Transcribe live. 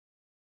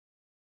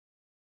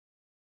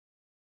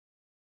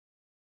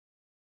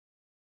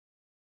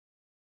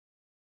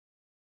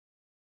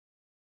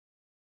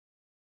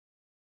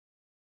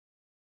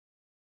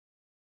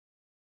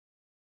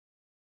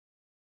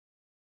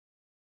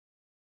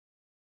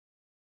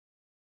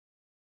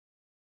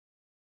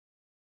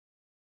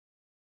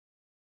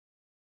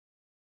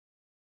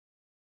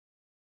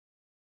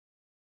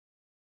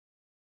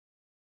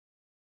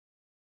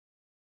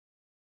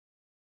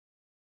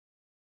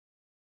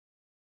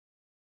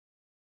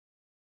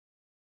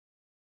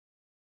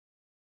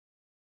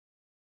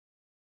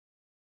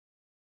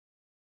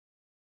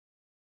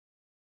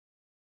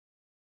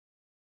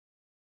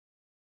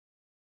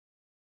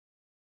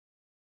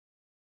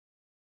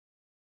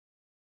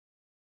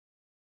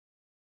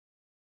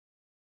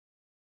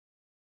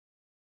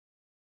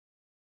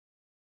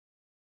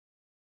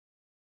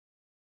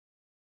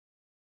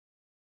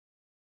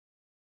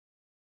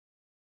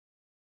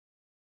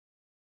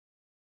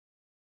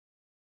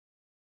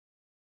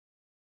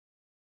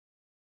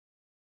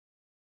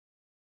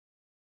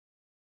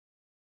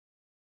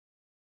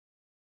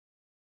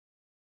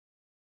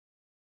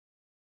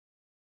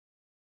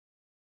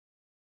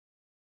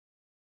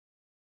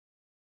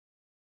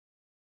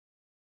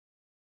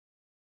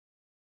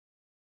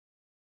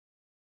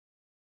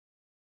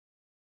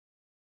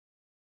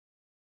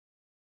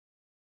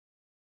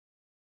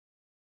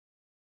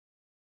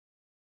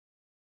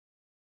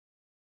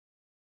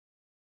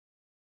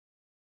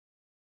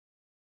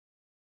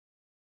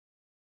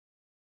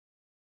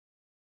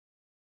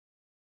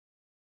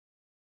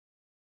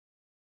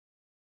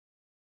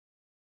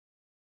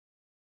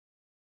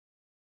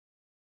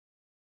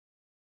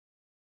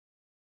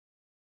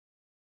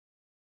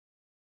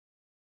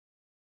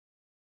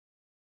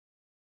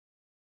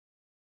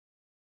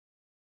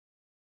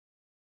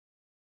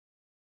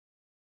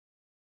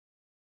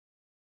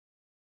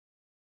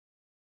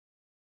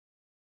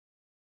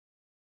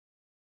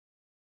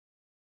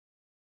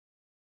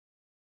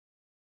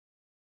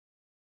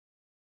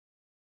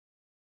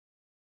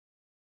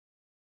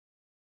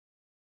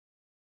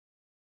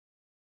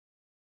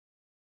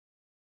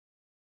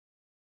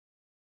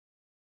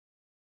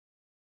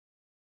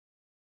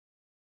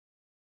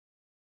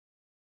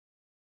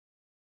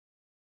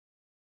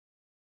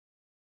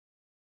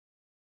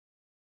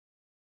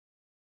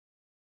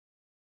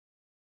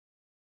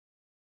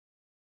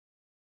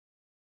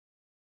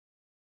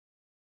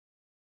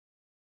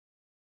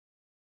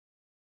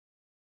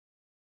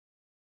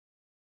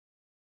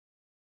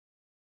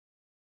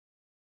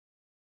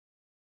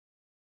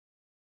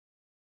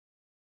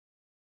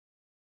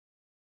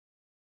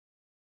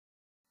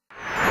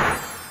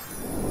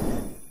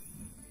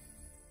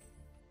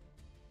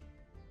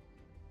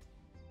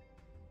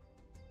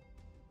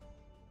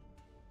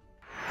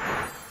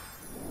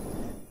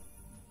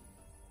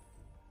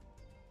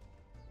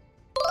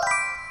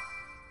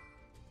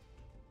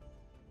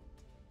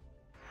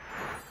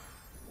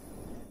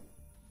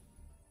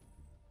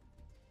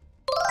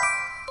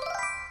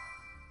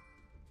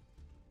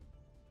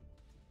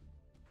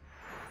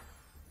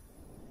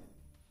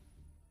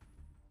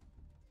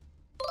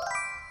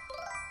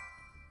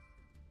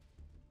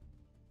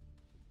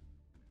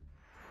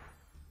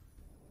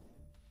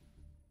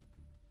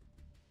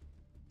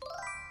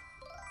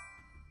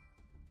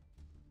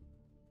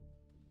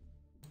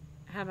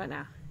How about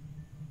now?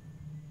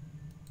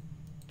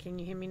 Can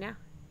you hear me now?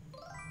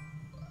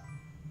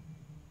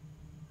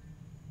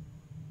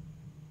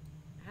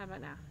 How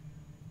about now?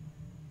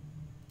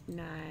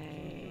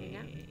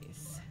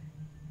 Nice.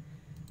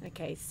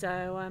 Okay,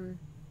 so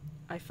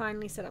I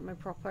finally set up my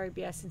proper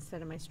OBS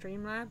instead of my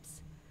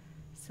Streamlabs.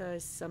 So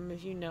as some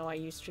of you know, I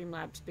use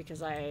Streamlabs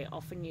because I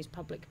often use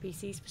public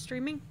PCs for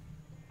streaming,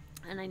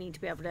 and I need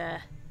to be able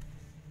to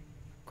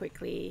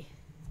quickly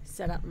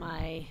set up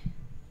my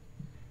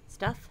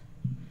stuff.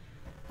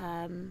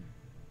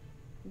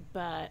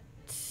 But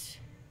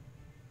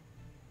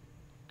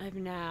I've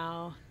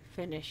now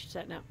finished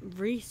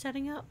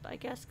resetting up, I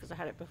guess, because I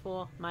had it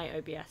before, my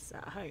OBS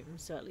at home.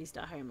 So at least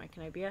at home I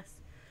can OBS.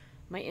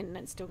 My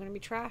internet's still going to be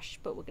trash,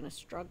 but we're going to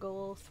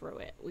struggle through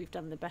it. We've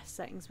done the best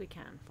settings we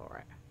can for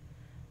it.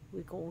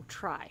 We're going to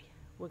try.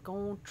 We're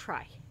going to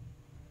try.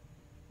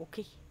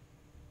 Okay?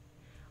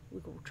 We're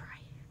going to try.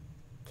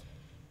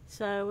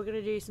 So we're going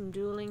to do some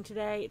dueling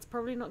today. It's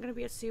probably not going to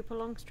be a super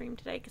long stream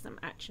today because I'm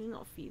actually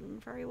not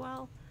feeling very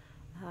well.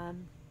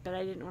 But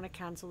I didn't want to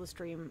cancel the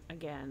stream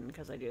again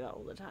because I do that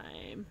all the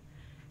time.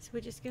 So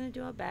we're just going to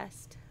do our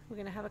best. We're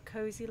going to have a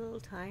cozy little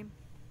time.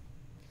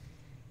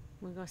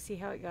 We're going to see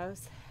how it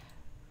goes.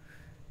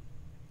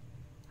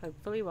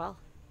 Hopefully well.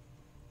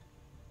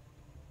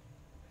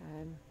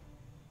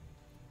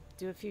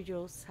 Do a few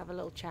duels, have a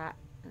little chat,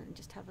 and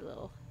just have a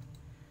little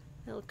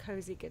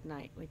cozy good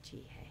night with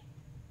Gi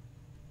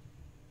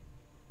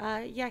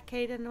Hey. Yeah,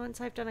 Caden, once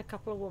I've done a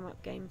couple of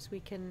warm-up games,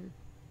 we can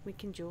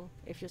duel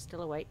if you're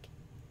still awake.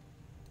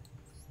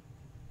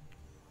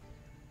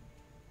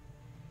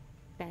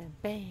 Bam,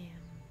 bam,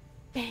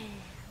 bam,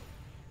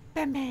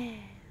 bam, bam.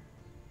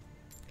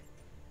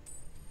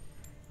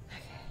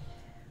 Okay.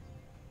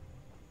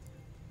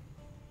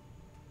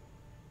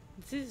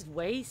 This is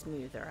way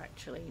smoother,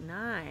 actually.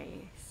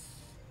 Nice.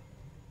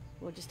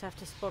 We'll just have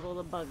to spot all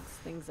the bugs,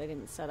 things I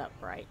didn't set up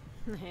right.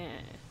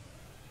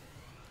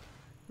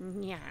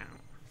 Meow.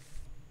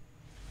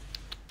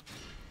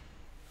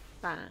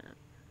 Bam.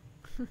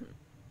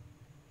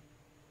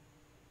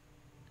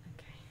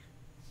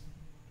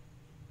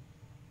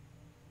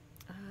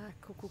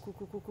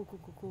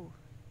 Cool.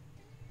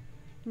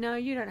 No,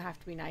 you don't have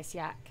to be nice,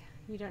 Yak.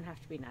 You don't have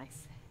to be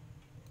nice.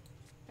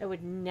 I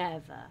would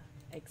never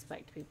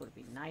expect people to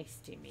be nice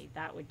to me.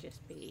 That would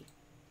just be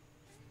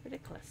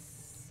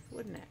ridiculous,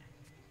 wouldn't it?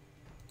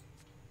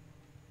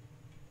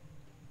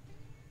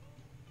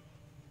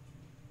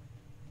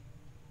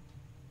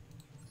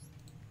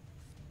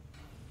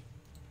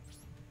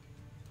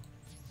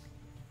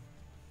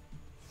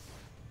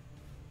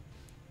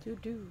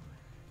 Do.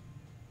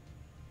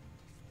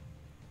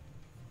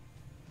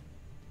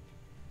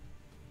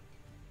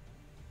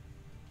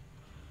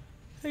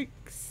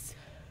 Thanks.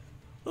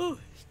 Oh,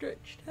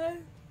 stretch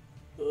time.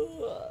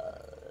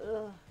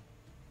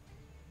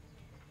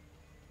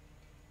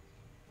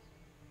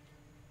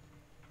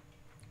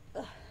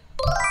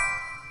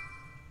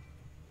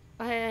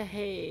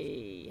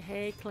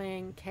 Hey,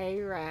 Clink,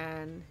 hey,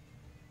 Ran.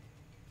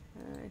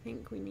 I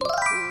think we need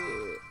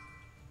to.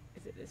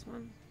 Is it this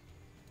one?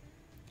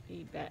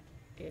 You bet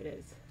it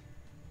is.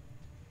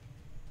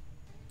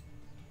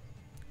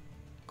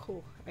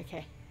 Cool.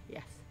 Okay.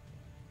 Yes.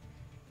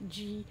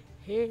 G.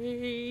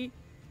 Hey.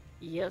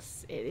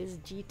 Yes, it is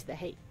G to the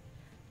hey.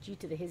 G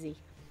to the hizzy.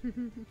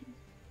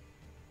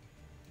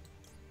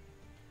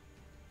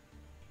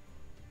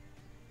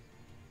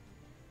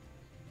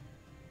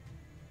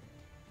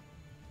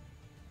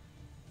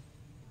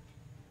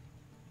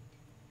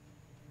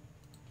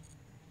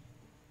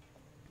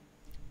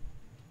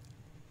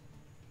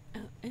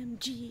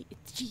 OMG,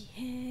 it's G.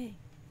 Hey.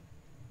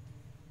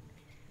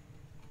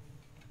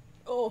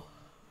 Oh,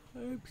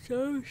 I'm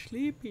so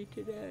sleepy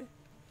today.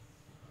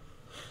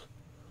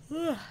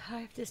 I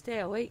have to stay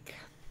awake.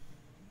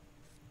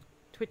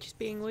 Twitch is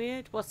being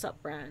weird. What's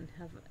up, Bran?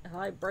 Have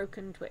I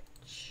broken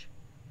Twitch?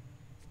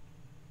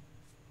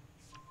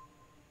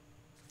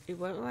 It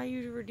won't allow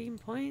you to redeem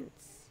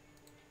points?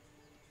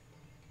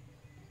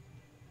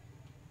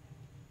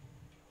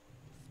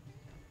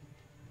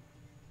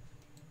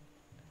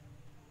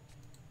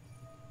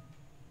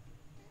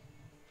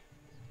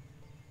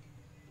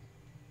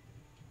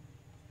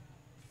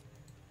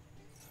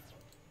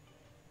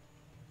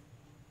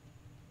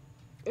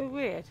 Oh,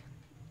 weird.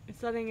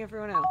 It's letting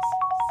everyone else,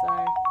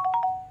 so...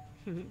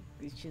 You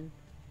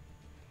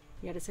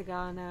had a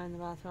cigar now in the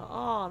bathroom.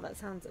 Oh, that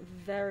sounds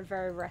very,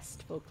 very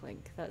restful,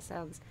 Clink. That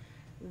sounds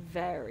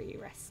very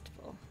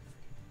restful.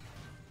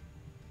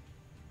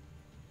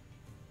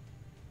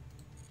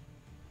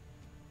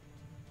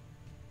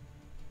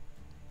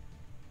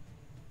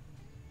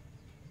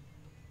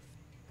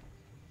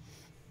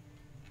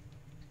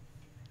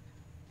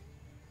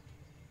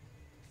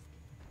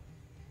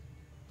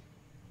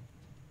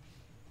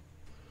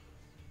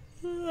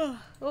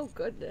 Oh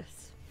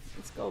goodness,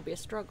 it's gonna be a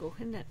struggle,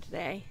 isn't it,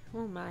 today?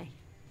 Oh my.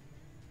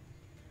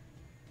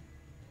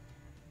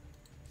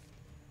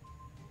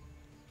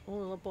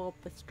 All aboard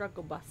the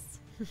struggle bus.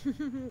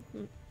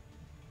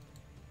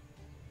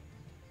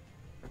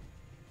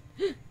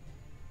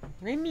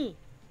 Remy,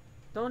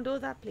 don't do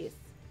that, please.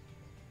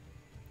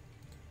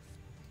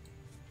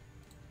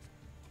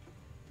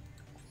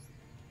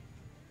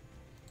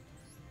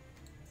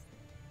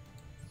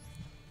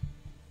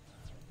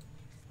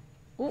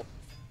 Oh,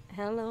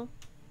 hello,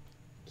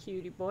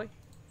 cutie boy.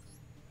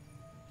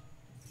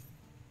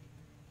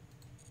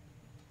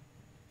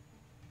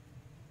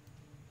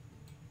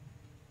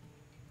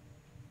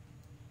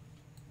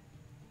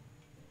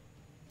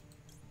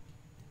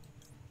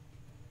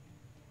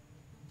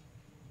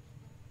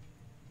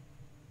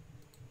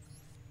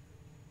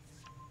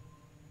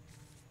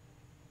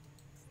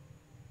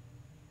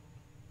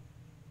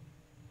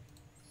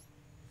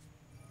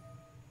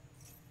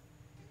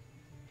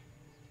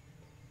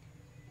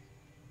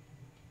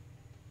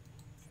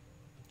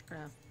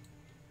 Oh,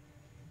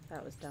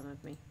 that was dumb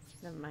of me.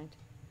 Never mind.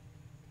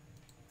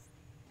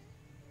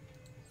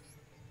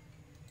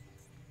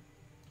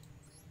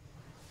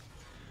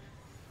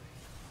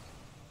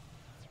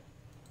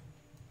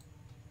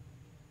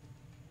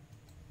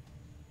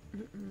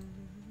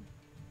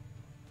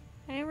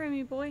 Hey,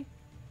 Remy boy.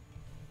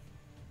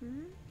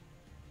 Hmm?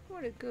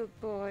 What a good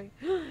boy.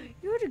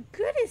 You're the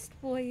goodest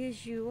boy,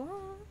 as you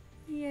are.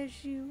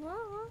 Yes, you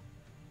are.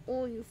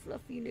 Oh, you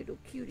fluffy little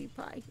cutie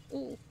pie.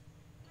 Oh.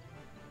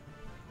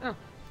 Oh.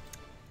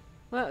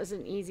 Well, that was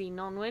an easy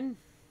non-win.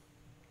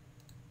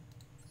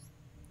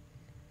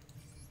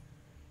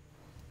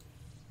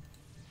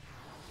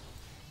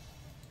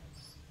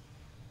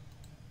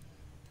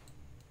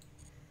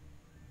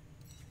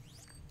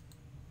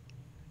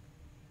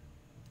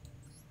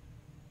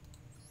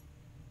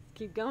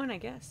 Keep going, I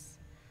guess.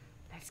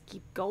 Let's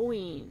keep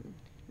going.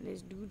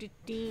 Let's do the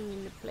thing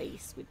in the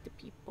place with the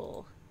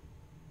people.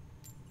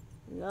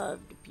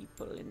 Love the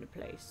people in the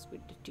place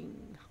with the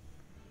thing.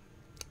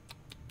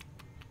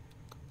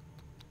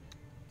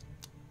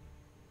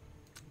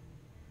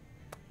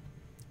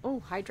 Oh,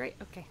 hydrate?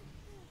 Okay.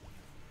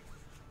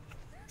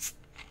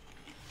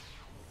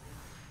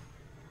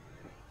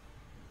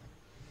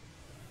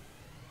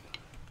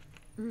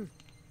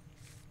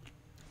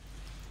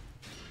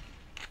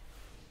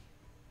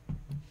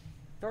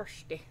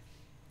 Thirsty.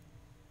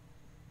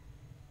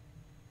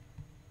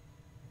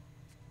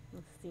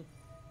 Let's see.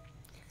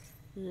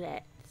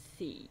 Let's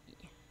see.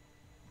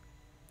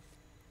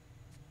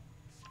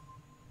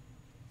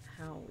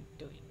 How are we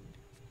doing?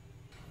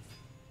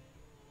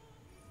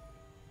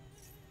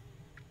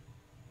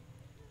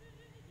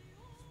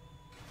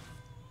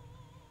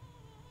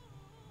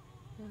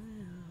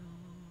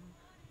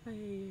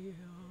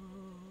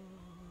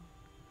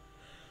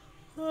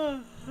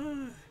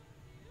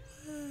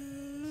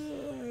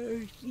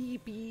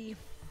 Sleepy.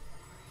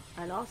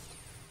 I lost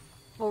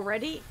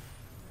already.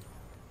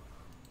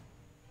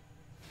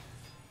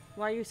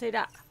 Why you say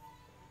that?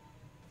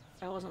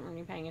 I wasn't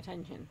really paying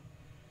attention.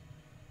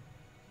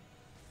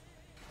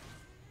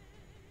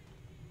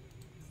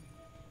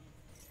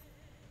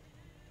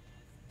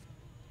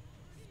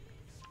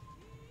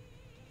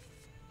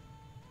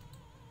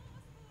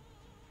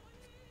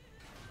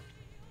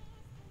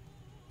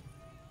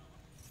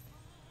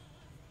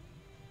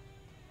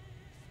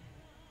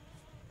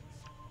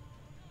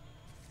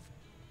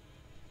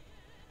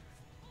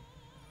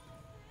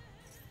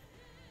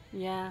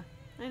 Yeah,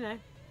 I know.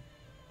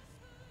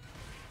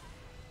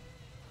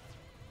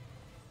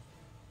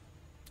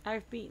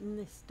 I've beaten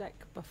this deck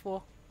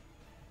before.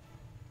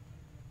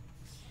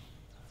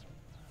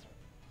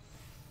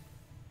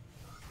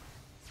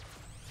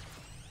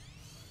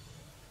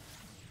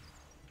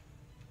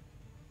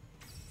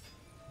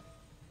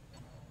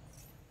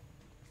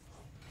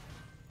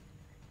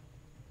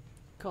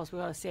 Of course, we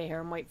gotta sit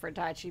here and wait for it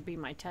to actually be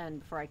my turn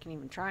before I can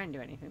even try and do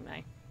anything,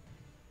 though.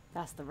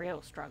 That's the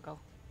real struggle.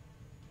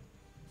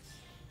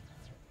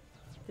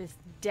 This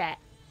deck.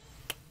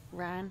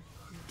 Ran.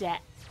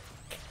 Deck.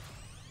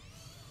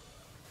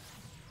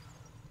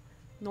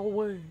 No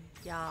way.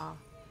 Yeah.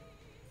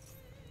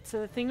 So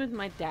the thing with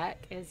my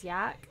deck is,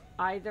 Yak,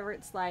 either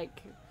it's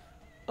like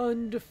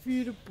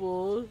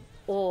undefeatable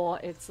or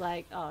it's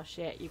like, oh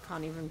shit, you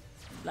can't even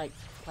like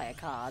play a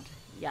card.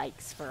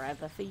 Yikes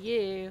forever for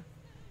you.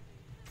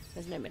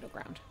 There's no middle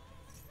ground.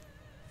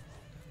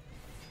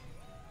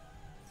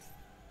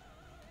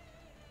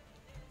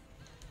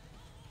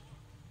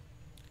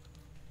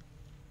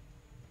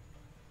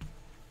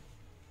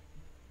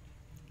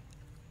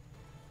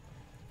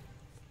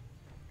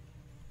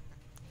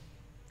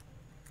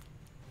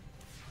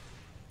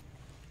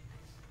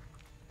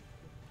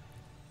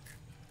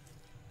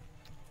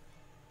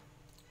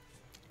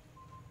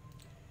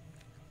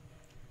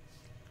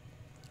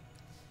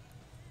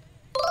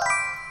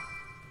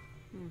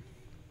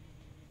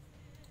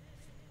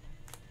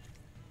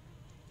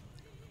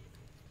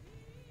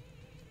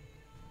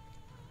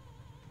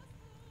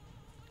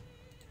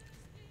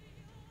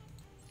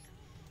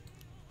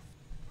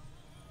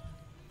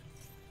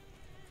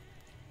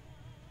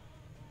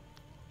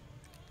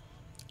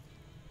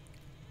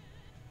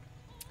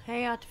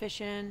 Hey,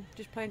 Artifician.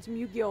 Just playing some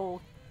Yu-Gi-Oh!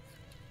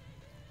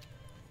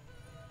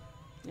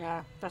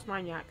 Yeah, that's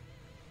mine, Yak.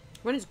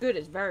 When it's good,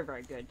 it's very,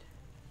 very good.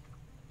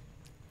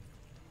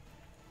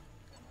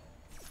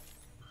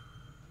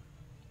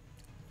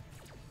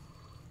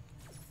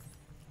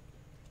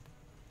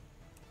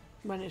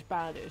 When it's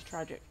bad, it is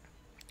tragic.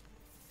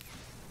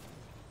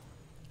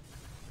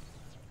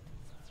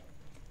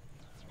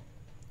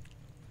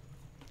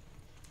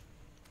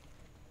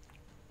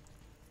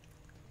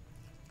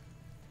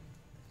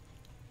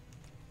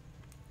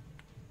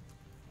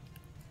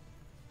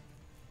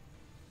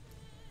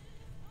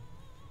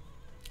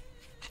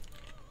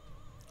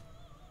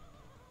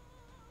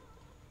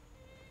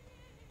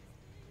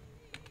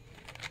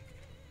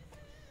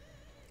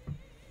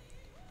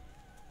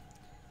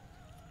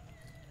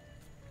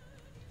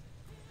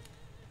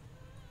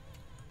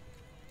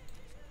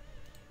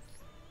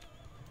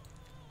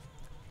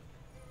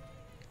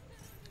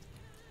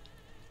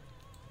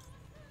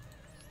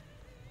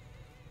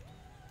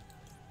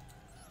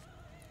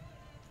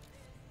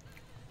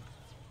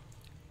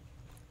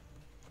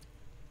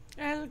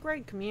 Yeah, it's a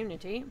great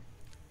community.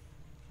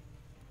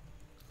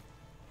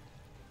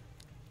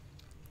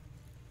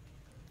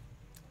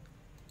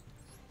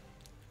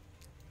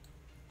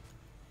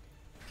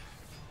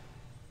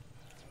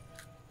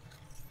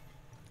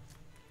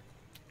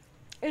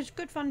 It's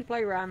good fun to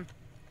play around.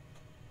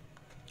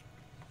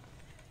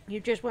 You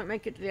just won't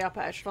make it to the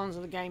upper echelons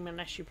of the game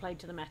unless you play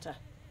to the meta.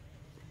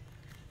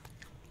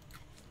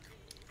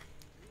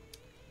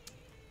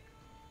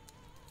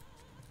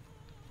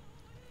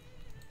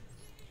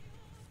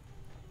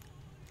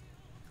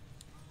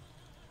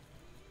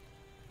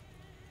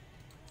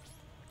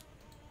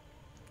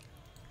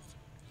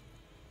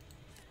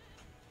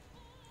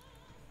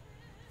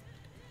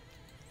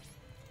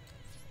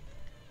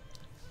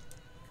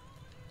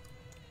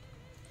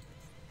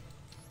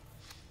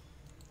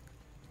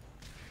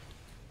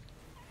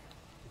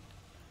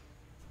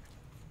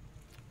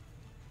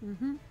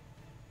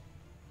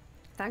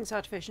 Thanks,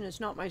 Artificial. It's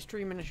not my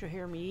stream unless you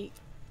hear me eat.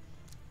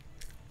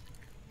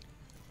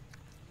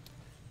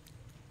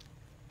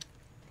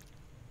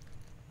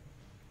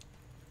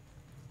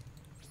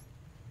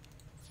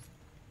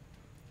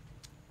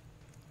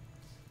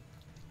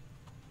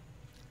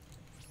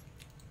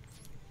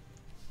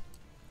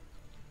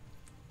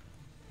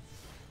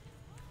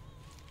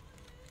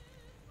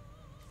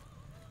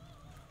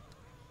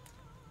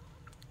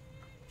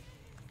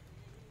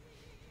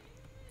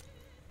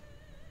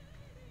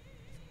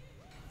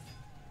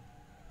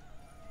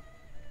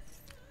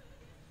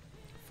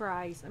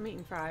 Fries. I'm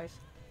eating fries.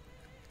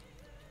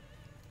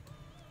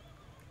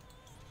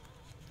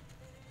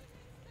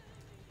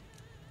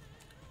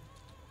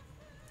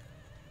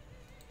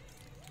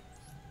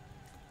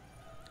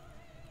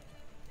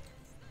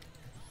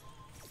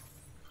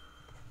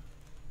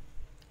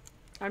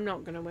 I'm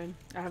not going to win.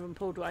 I haven't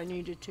pulled what I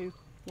needed to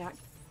yet.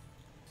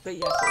 But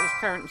yes, it is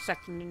current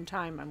second in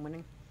time I'm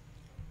winning.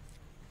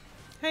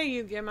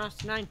 Hey, Gi Oh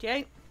Master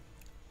 98.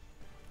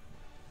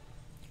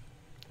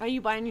 Are you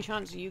by any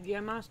chance a Gi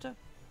Oh Master?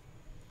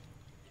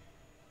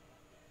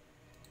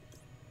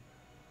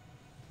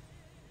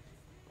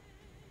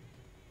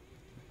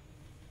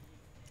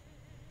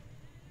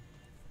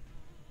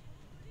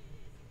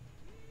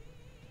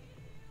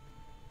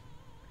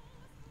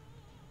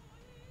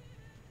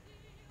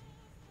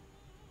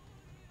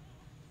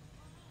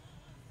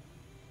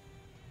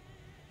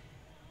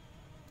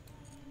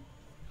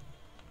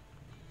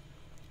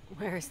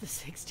 Where is the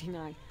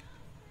 69?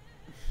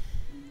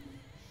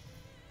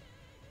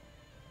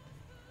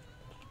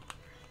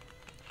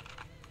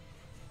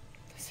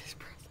 This is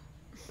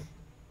brother.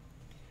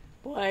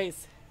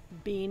 Boys,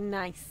 be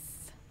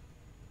nice.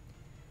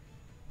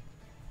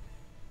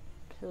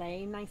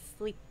 Play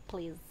nicely,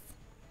 please.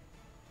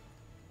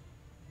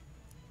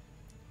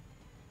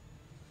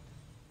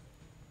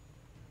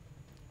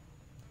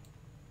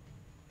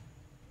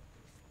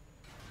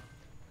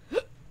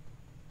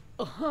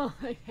 Oh,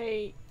 I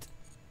hate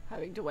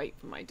having to wait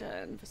for my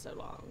turn for so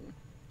long.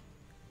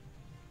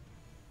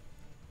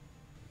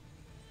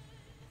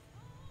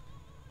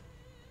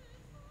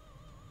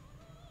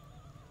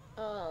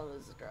 Oh,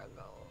 the struggle.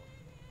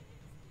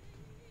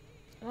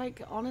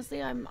 Like,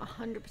 honestly, I'm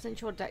 100%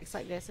 sure decks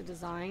like this are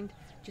designed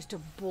just to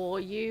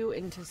bore you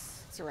into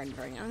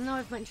surrendering. I know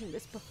I've mentioned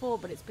this before,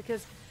 but it's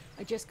because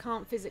I just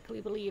can't physically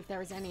believe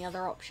there is any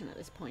other option at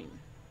this point.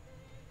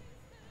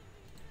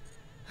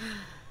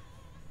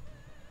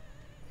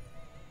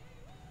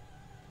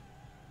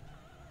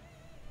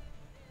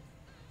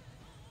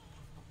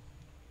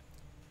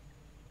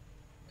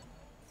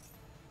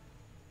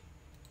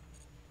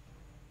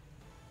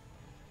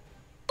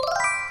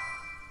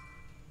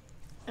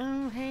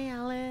 Oh, hey,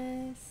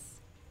 Alice.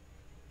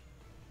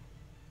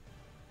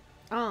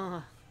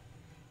 Ah,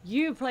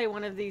 you play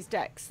one of these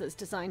decks that's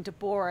designed to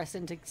bore us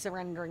into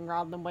surrendering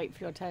rather than wait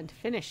for your turn to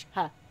finish,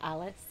 huh,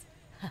 Alice?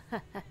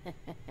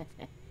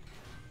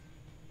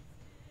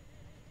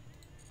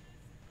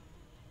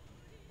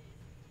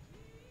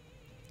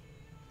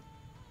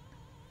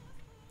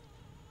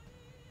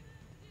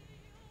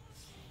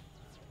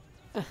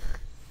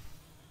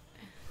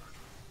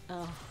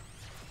 Oh.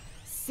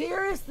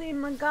 Seriously,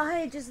 my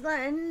guy, just let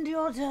end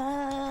your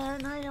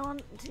turn. I don't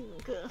want to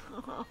go.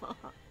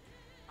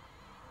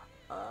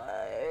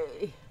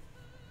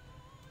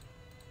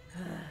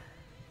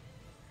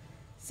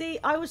 See,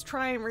 I was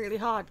trying really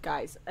hard,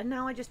 guys, and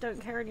now I just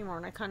don't care anymore,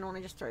 and I kind of want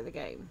to just throw the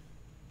game.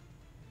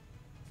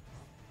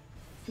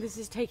 This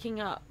is taking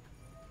up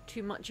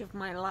too much of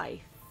my life.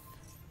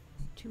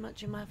 Too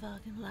much of my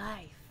fucking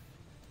life.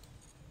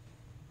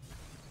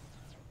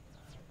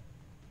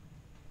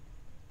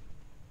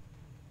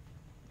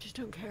 Just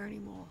don't care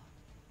anymore.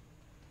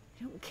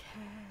 I don't care.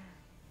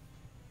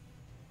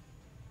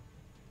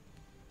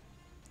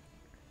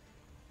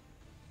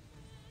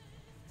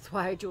 That's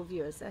why I duel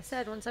viewers. I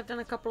said once I've done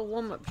a couple of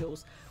warm-up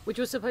duels, which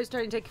was supposed to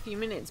only take a few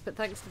minutes, but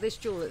thanks to this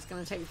duel it's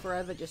going to take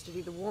forever just to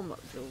do the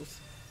warm-up duels.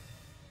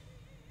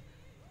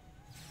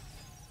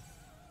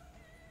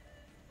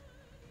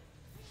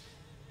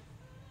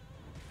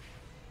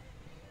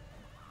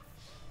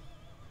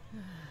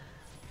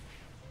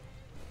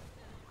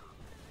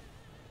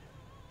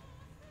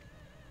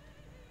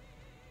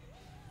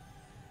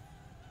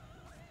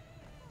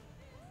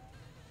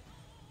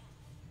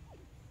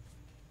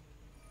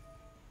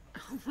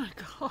 Oh my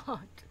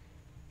god.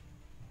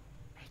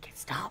 Make it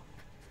stop.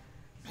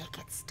 Make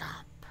it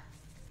stop.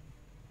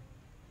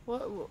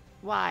 What?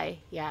 Why,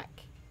 Yak?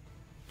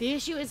 The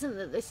issue isn't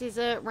that this is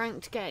a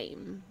ranked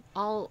game.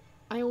 I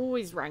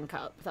always rank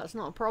up. That's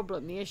not a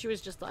problem. The issue is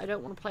just that I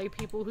don't want to play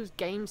people whose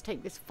games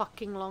take this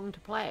fucking long to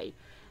play.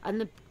 And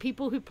the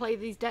people who play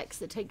these decks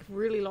that take a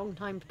really long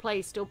time to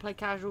play still play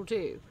casual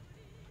too.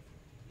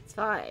 It's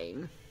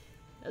fine.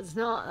 That's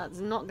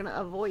not gonna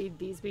avoid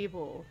these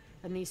people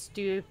and these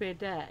stupid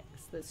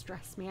decks that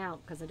stress me out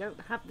because I don't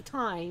have the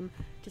time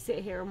to sit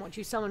here and watch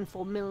you summon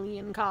 4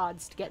 million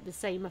cards to get the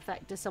same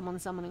effect as someone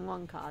summoning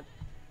one card.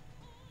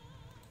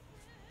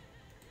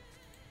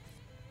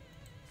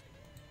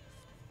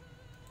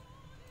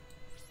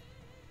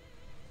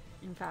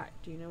 In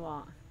fact, do you know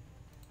what?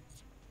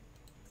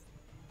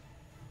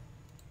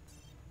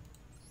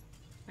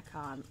 I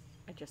can't.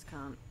 I just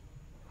can't.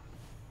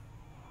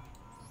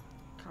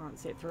 Can't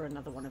sit through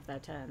another one of their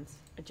turns.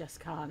 I just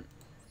can't.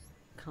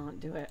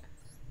 Can't do it.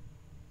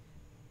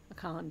 I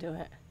can't do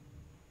it.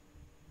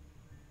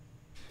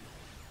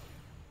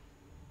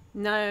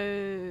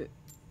 No.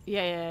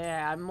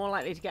 Yeah. I'm more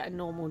likely to get a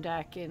normal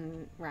deck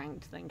in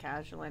ranked than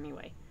casual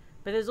anyway.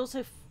 But there's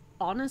also,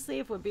 honestly,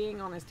 if we're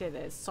being honest here,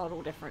 there's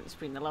subtle difference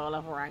between the lower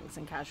level ranks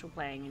and casual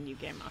playing in Gi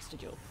Oh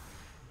Masterduel.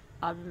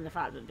 Other than the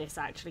fact that this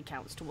actually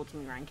counts towards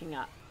me ranking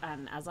up.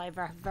 And as I have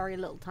very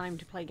little time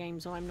to play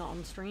games when I'm not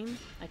on stream,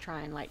 I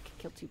try and, like,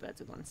 kill two birds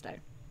with one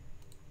stone.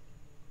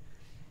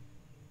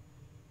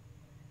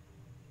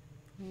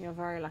 You're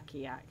very lucky,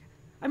 Yak.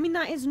 I mean,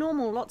 that is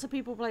normal. Lots of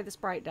people play the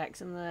Sprite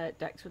decks and the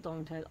decks with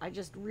long turns. I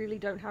just really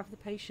don't have the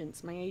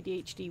patience. My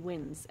ADHD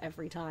wins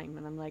every time,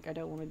 and I'm like, I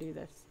don't want to do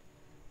this.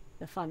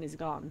 The fun is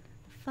gone.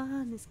 The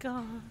fun is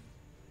gone.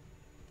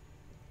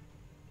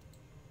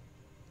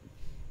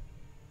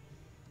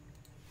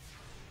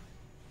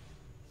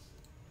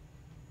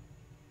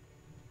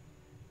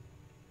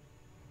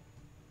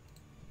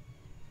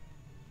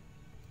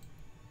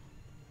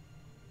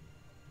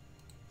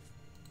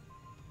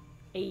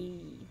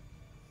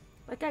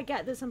 Like, I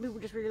get that some people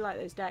just really like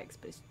those decks,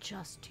 but it's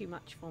just too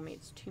much for me.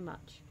 It's too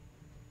much.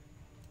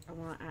 I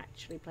want to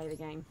actually play the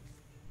game.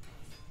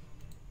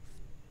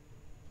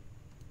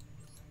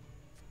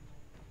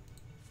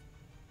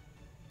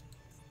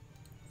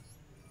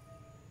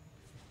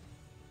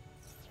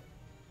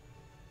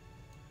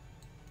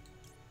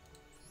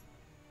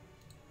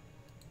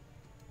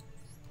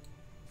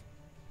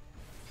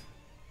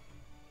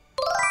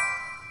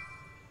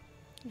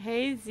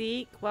 Hey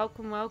Zeke,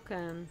 welcome,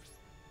 welcome.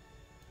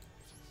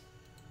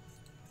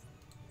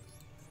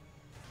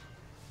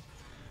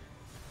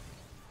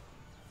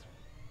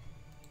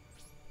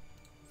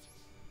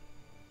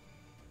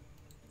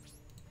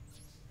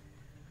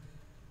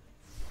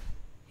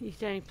 You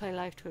can only play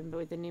live twin, but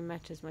with the new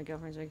metas, my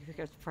girlfriend's making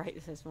pick up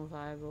Sprite, so it's more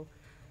viable.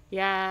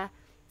 Yeah,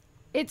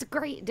 it's a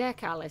great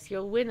deck, Alice.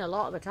 You'll win a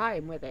lot of the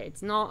time with it.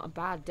 It's not a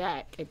bad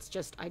deck. It's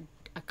just I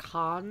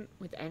can't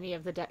with any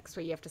of the decks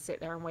where you have to sit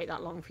there and wait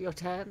that long for your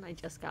turn. I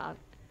just can't.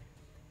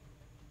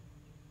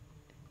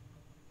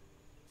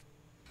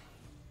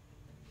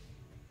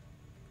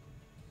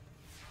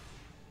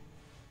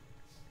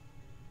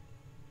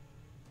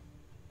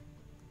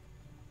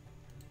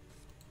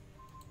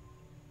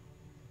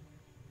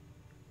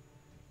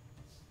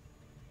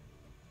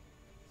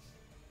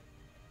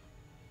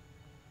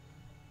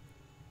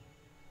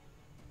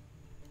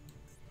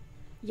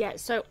 Yeah,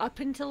 so up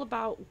until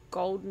about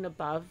gold and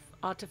above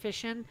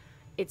Artifician,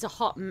 it's a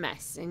hot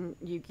mess in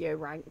Yu-Gi-Oh!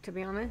 Rank, to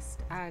be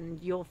honest,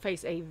 and you'll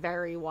face a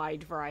very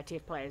wide variety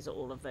of players at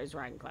all of those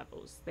rank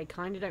levels. They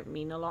kind of don't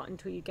mean a lot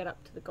until you get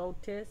up to the gold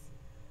tiers,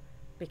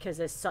 because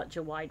there's such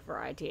a wide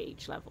variety at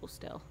each level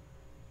still.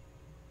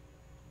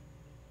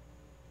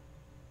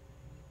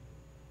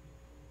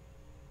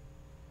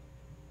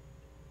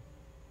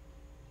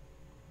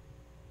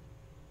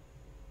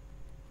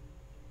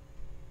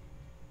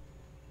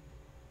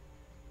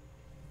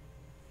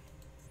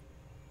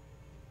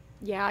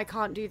 Yeah, I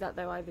can't do that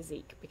though either,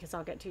 Zeke, because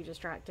I'll get too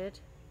distracted.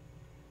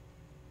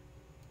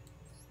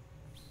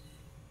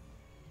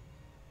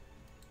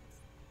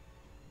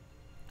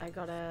 I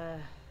gotta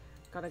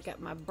get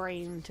my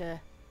brain to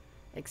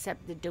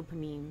accept the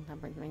dopamine.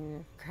 That brings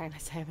me crying. I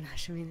say I'm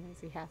actually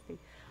makes me happy.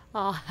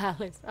 Oh,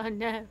 Alice. Oh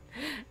no.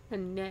 Oh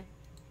no.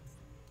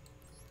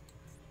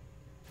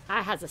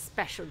 I has a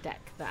special deck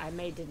that I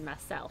made in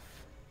myself.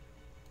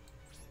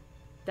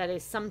 That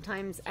is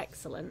sometimes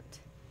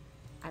excellent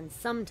and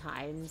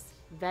sometimes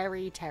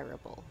very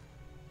terrible.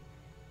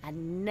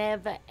 And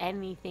never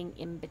anything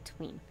in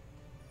between.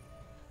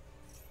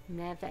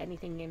 Never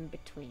anything in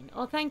between.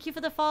 Oh, thank you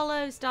for the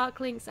follows,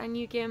 Darklinks and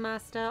Yu-Gi Oh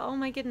Master. Oh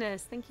my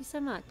goodness, thank you so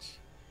much.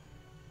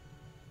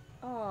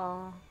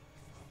 Oh.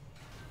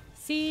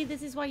 See,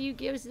 this is why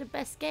Yu-Gi-Oh is the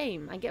best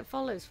game. I get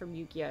follows from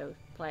Yu-Gi-Oh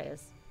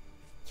players.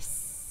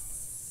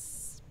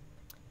 Yes.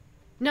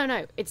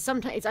 No, it's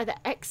sometimes it's either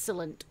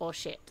excellent or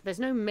shit. There's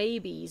no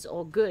maybes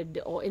or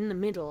good or in the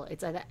middle.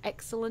 It's either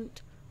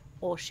excellent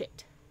or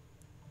shit.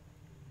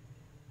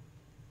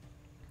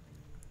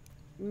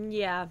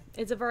 Yeah,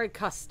 it's a very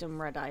custom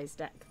Red Eyes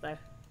deck, though.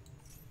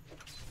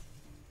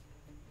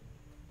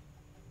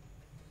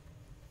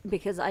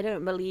 Because I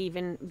don't believe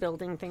in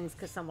building things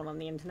because someone on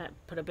the internet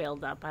put a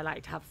build up. I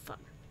like to have fun.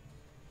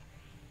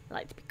 I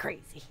like to be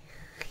crazy.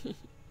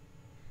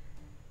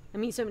 I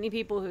meet so many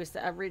people who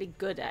are really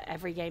good at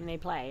every game they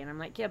play, and I'm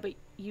like, yeah, but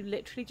you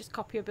literally just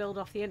copy a build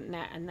off the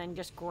internet and then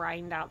just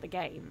grind out the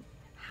game.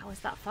 How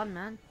is that fun,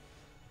 man?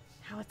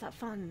 How is that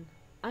fun?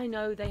 I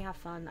know they have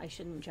fun. I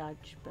shouldn't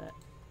judge, but...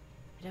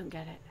 I don't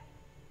get it.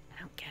 I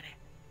don't get it.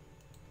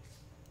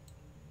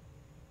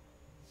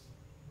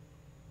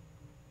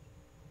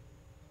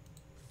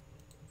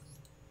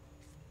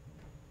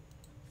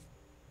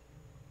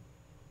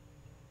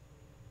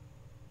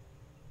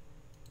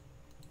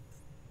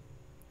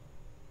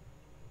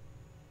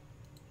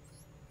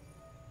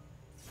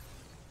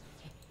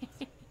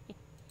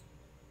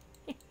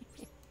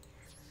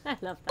 I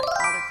love that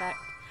card effect.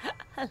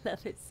 I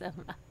love it so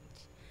much.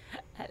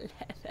 I love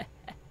it.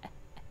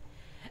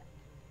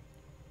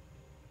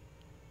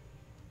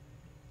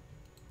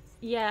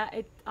 Yeah,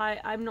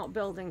 I'm not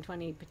building to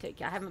any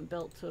particular... I haven't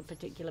built to a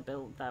particular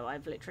build, though.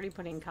 I've literally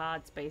put in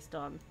cards based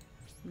on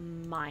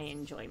my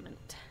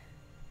enjoyment.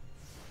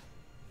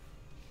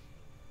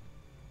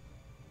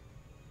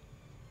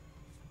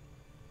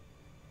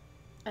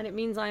 And it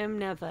means I am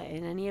never,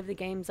 in any of the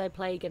games I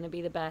play, going to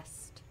be the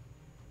best.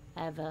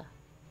 Ever.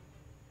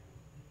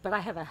 But I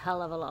have a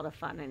hell of a lot of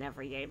fun in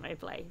every game I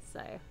play,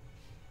 so...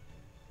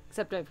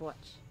 Except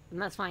Overwatch.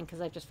 And that's fine, because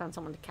I've just found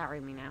someone to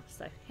carry me now,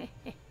 so...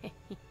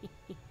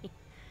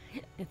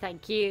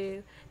 Thank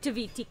you to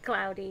VT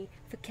Cloudy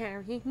for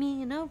carrying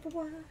me in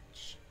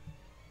Overwatch.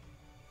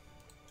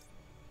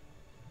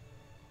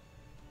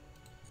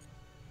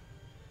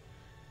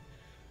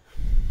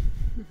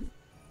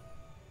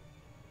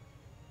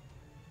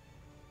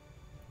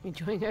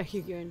 Enjoying our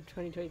Yu-Gi-Oh in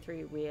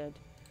 2023, weird.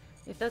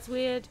 If that's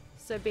weird,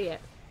 so be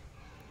it.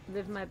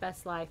 Live my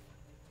best life.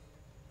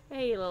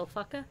 Hey, you little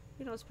fucker.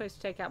 You're not supposed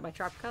to take out my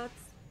trap cards.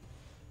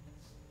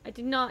 I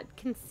did not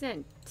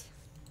consent.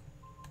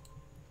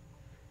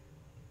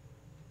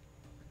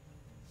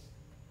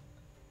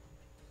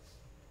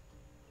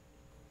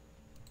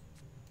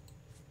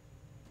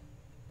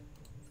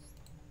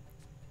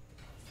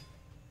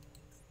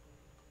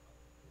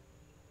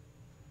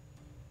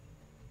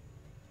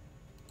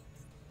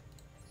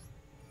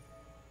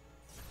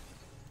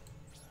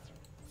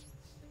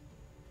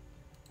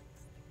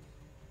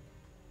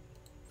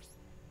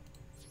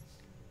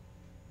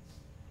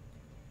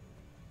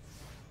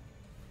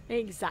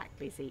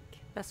 Exactly, Zeke.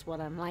 That's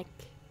what I'm like.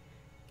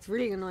 It's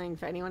really annoying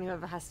for anyone who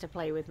ever has to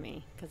play with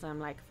me, because I'm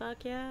like,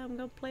 fuck yeah, I'm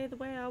gonna play the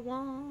way I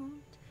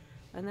want.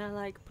 And they're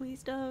like,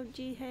 please don't,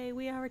 G, hey,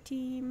 we are a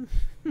team.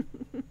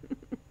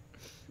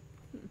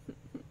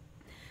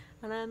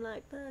 And I'm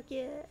like, fuck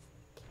yeah.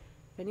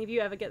 If any of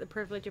you ever get the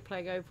privilege of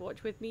playing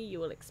Overwatch with me, you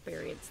will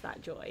experience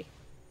that joy.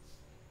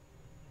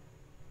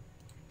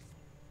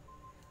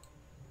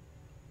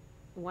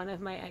 One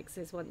of my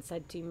exes once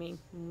said to me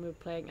when we were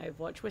playing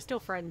Overwatch, we're still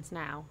friends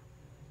now,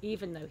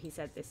 even though he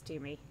said this to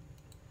me.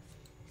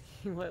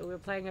 We were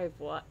playing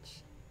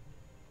Overwatch.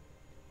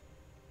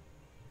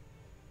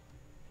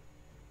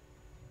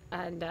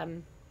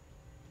 And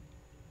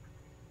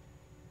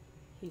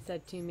he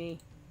said to me,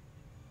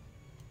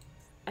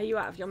 are you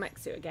out of your mech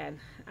suit again?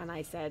 And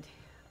I said,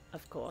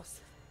 of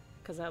course,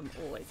 because I'm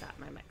always at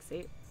my mech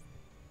suit.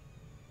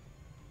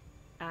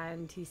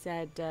 And he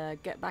said,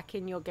 get back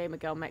in your Gamer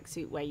Girl mech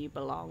suit where you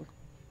belong.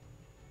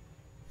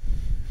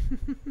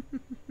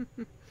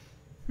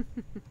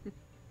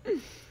 It's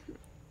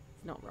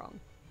not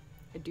wrong.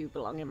 I do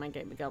belong in my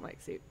Gamer Girl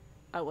mech suit.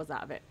 I was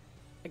out of it.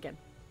 Again.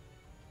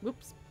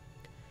 Whoops.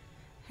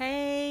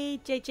 Hey,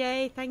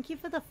 JJ, thank you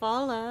for the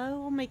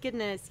follow. Oh my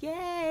goodness.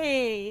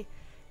 Yay!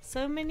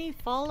 So many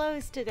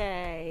follows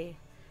today.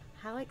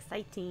 How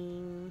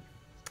exciting.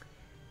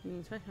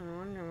 Okay,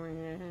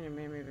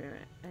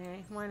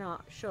 why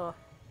not? Sure.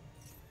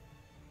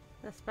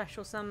 Let's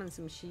special summon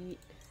some sheet.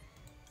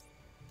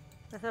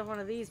 Let's have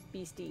one of these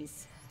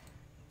beasties.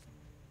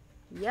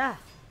 Yeah.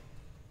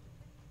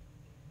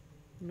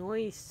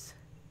 Nice.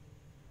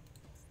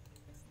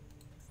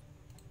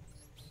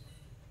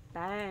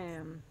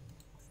 Bam.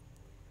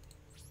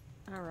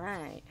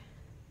 Alright.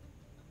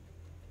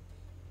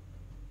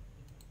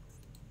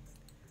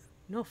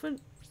 Nothing.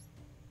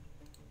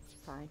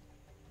 Fine.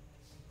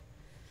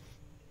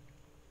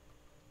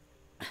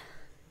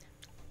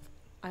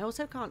 I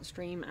also can't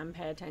stream and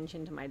pay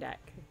attention to my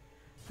deck.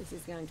 This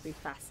is going to be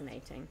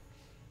fascinating.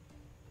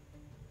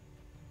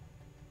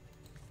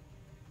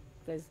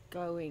 There's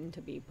going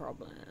to be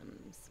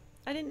problems.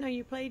 I didn't know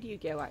you played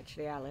Yu-Gi-Oh!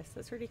 Actually, Alice.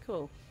 That's really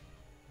cool.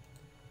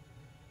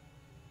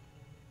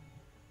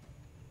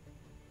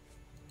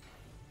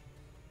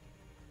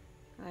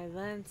 I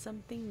learn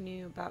something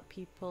new about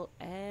people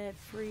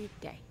every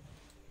day.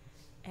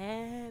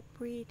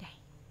 Every day.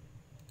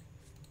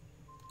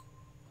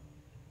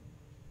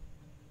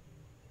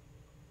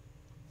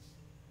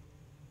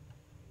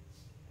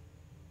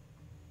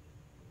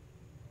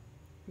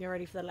 You're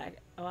ready for the leg?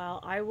 Well,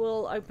 I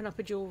will open up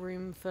a duel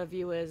room for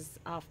viewers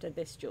after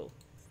this duel.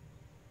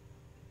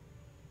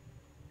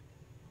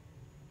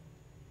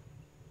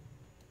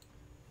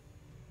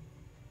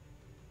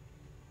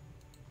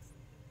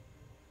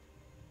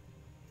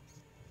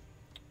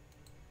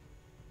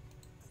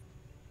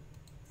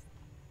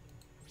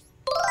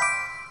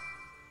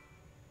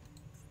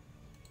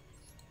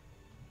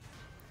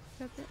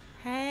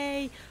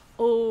 Hey!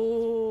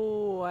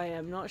 Oh, I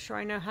am not sure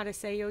I know how to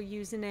say your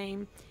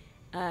username.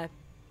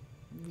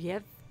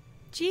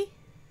 Rievji?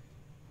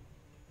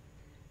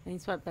 I need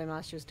to play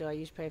Masterduel. I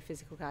used to play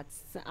physical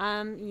cards.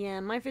 Yeah,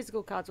 my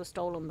physical cards were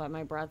stolen by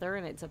my brother,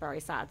 and it's a very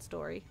sad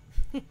story.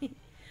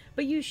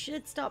 But you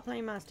should start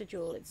playing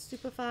Masterduel. It's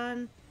super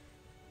fun.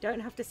 Don't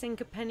have to sink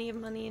a penny of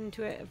money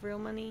into it, of real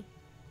money.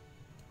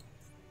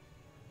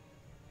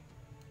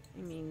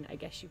 I mean, I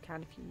guess you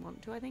can if you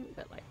want to, I think,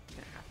 but like, you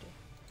don't have to.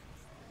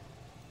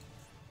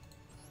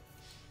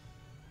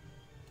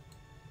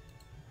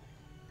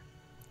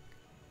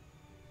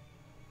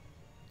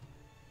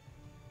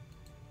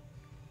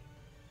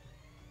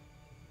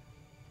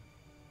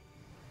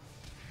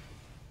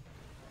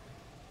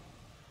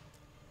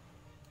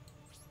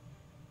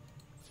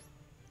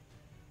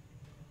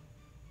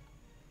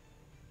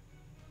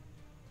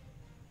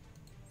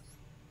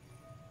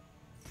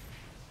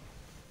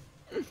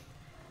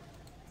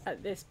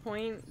 At this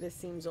point, this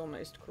seems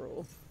almost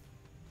cruel.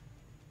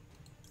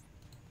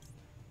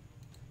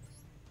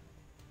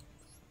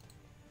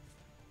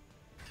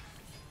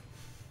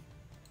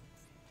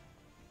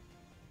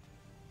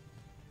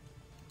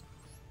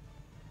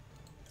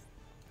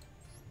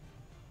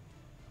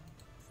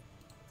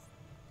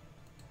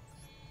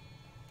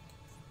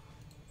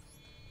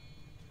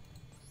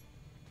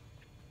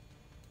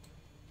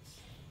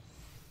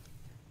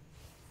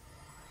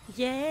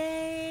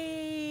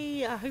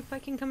 Yay! I hope I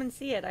can come and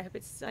see it. I hope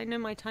it's... I know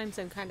my time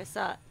zone kind of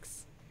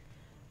sucks.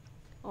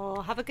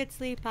 Oh, have a good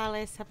sleep,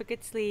 Alice. Have a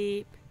good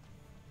sleep.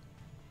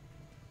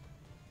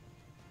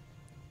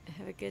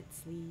 Have a good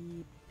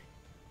sleep.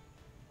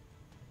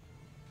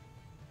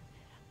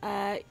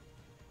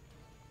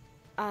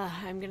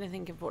 I'm gonna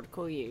think of what to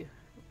call you.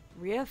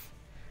 Riev?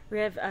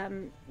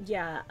 Riev,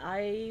 yeah,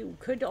 I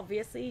could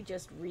obviously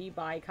just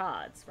rebuy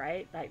cards,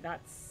 right? Like, that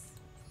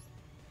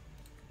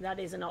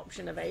is an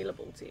option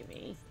available to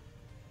me.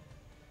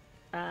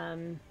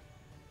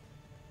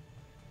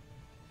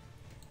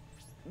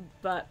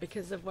 But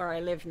because of where I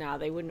live now,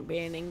 they wouldn't be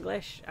in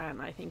English,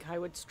 and I think I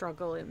would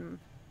struggle in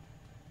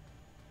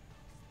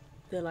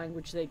the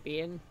language they'd be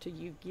in to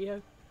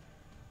Yu-Gi-Oh!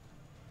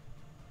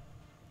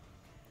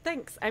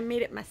 Thanks, I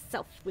made it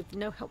myself with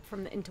no help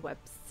from the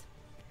interwebs.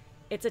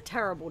 It's a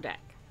terrible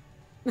deck.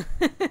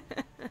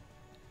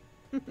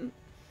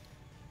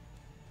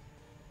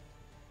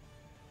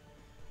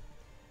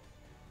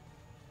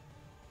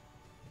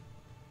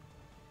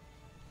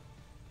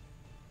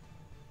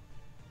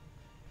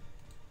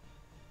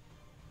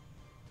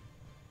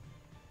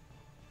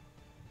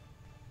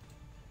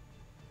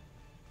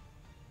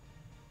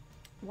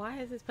 Why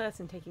is this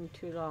person taking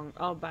too long?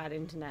 Oh, bad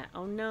internet.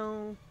 Oh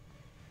no.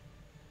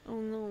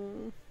 Oh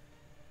no.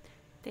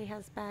 They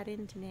has bad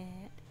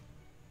internet.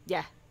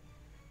 Yeah.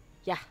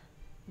 Yeah.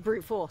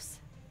 Brute force.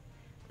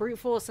 Brute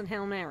force and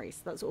Hail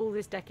Marys. That's all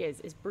this deck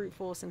is brute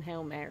force and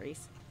Hail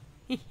Marys.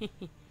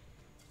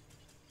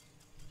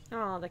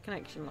 Oh, the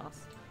connection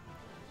lost.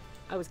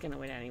 I was gonna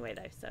win anyway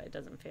though, so it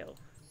doesn't feel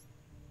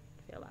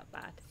that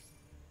bad.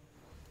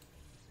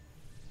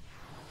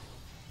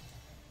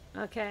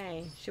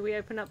 Okay, should we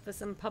open up for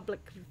some public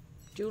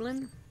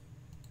dueling?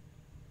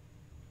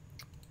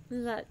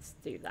 Let's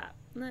do that.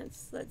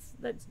 Let's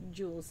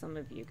duel some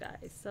of you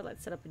guys. So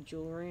let's set up a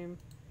duel room.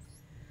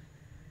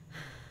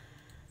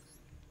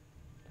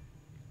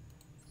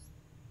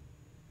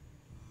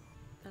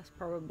 That's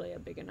probably a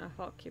big enough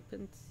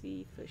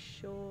occupancy for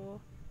sure.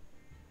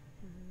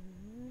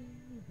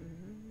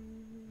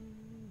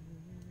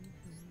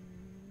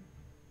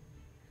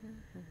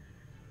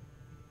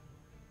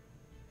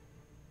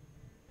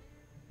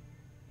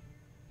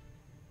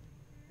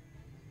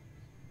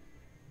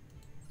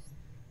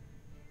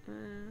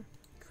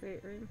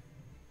 Create room.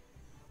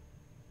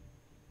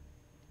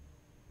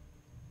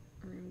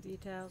 Room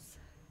details.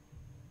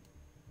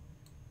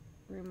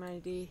 Room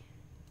ID.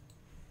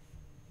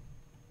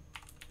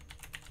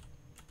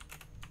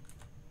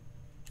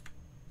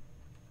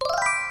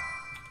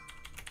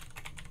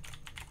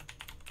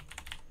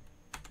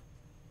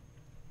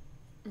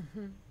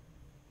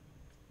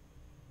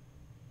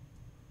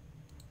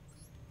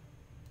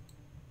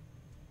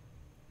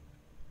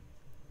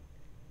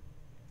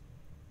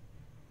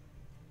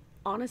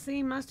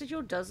 Honestly,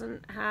 Masterduel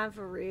doesn't have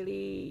a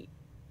really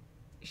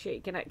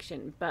shitty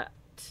connection, but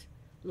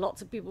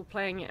lots of people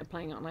playing it are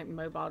playing it on like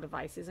mobile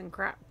devices and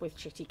crap with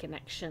shitty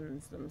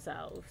connections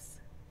themselves.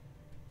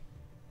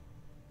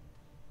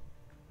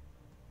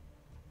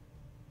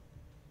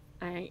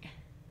 Alright.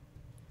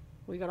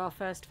 We got our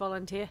first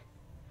volunteer.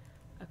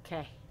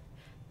 Okay.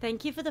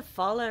 Thank you for the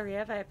follow,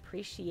 Riev. I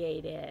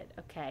appreciate it.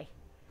 Okay.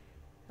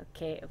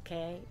 Okay.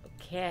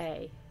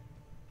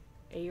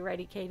 Are you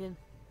ready, Caden?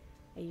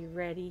 Are you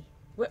ready?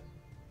 What?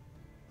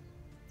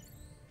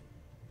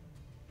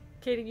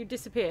 Caden, you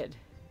disappeared.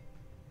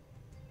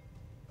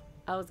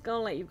 I was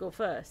gonna let you go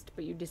first,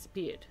 but you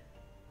disappeared.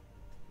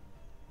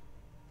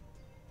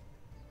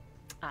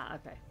 Ah,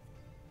 okay.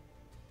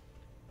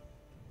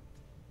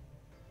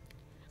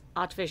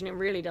 Artificial, it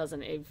really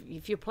doesn't.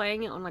 If you're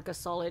playing it on like a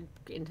solid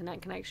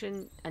internet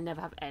connection, I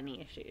never have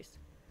any issues.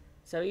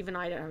 So even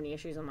I don't have any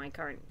issues on my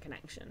current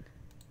connection.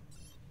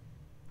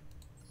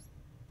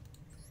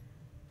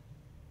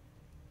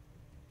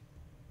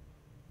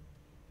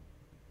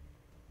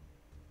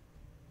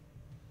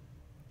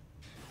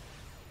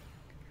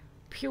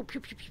 Pew,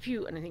 pew, pew, pew,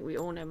 pew. And I think we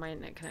all know my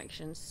internet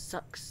connection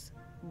sucks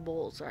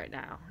balls right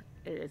now.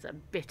 It is a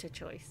bitter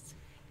choice.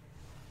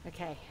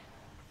 Okay.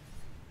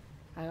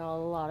 I got a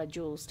lot of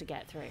jewels to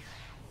get through.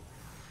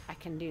 I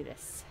can do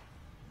this.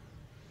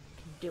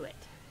 I can do it.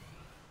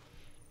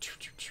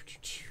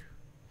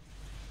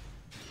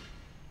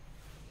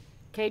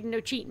 Caden, no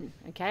cheating,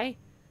 okay?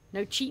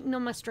 No cheating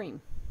on my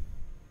stream.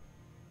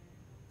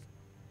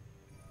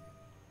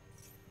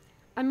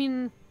 I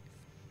mean,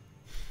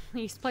 I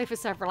used to play for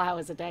several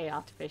hours a day,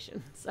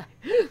 Artificial, so...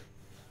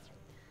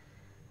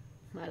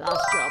 My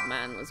last job,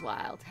 man, was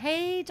wild.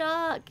 Hey,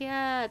 Doc!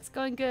 Yeah, it's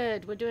going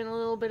good. We're doing a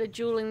little bit of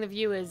dueling the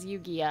viewers,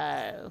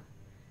 Yu-Gi-Oh!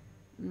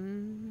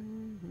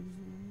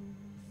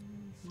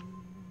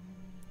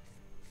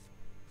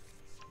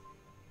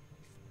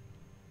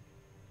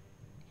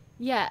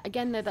 Yeah,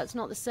 again, though, that's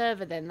not the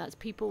server then. That's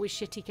people with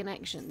shitty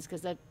connections,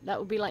 because that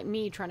would be like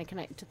me trying to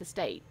connect to the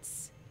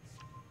States.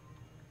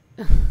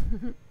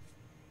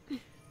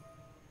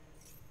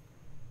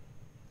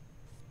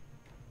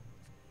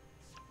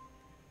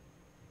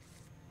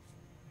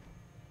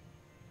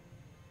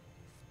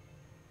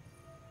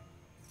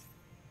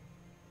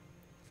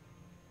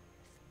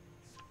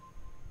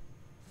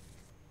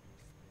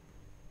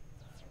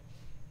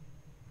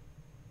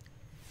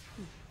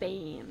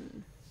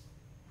 Bane.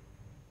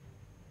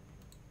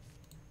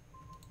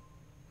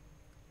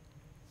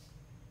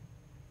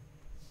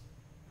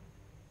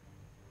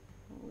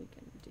 What are we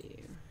gonna do?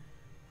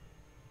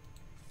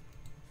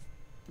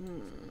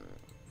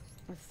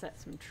 Let's set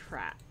some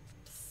traps.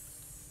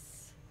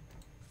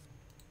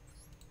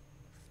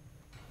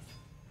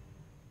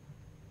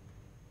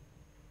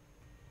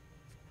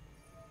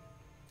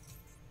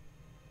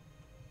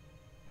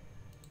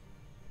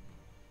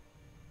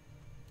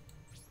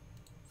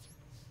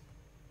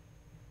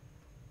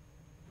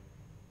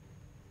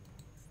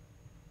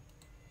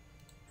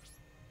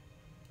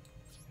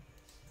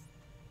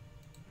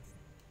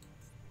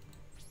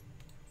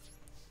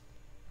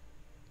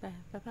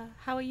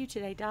 How are you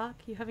today, Dark?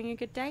 You having a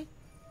good day?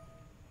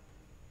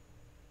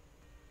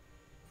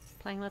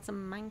 Playing lots of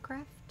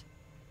Minecraft?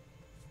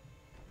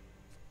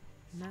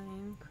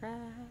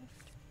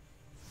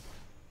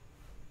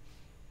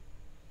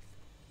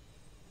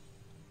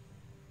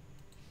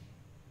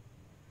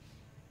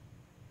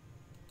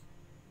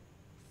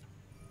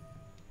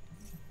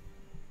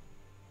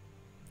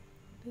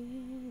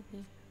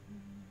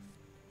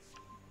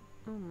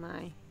 Oh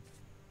my.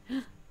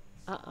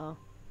 Uh-oh.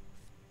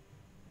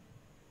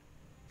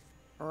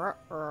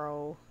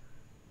 Uh-oh.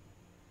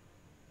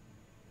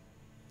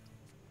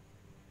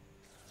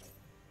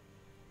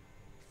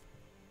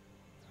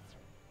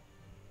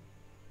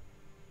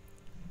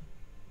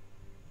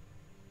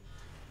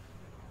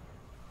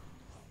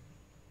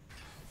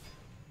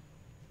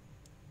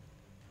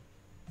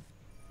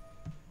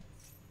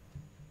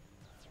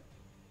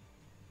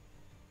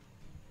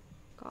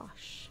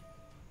 Gosh.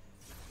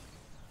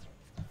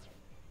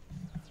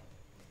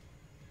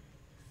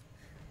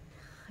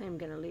 I'm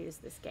gonna lose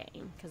this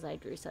game because I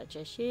drew such a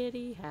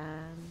shitty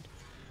hand.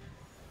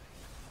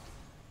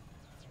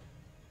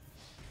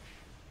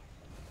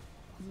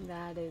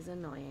 That is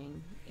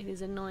annoying. It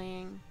is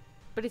annoying,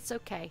 but it's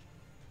okay.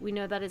 We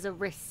know that is a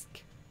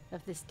risk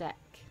of this deck.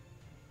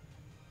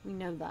 We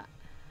know that,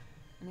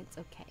 and it's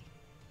okay.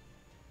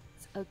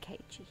 It's okay,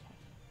 Chi.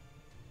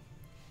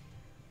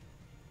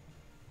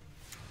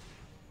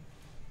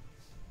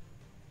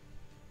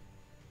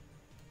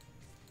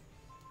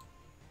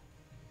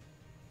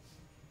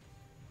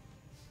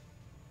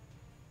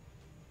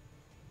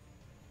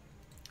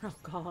 Oh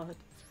God.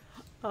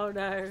 Oh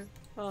no.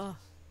 Oh.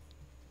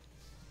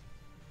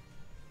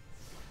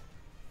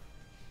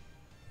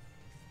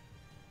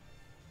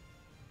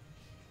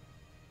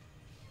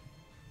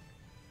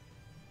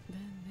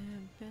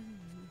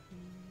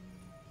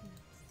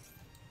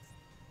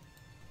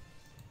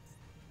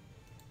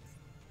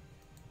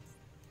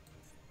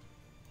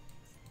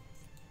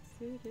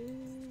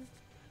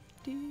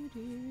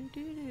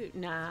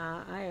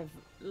 Nah, I have.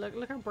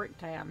 Look how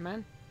bricked I am,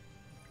 man.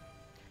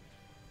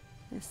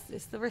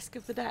 It's the risk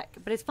of the deck,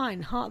 but it's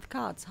fine. Heart of the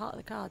cards. Heart of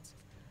the cards.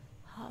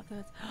 Heart of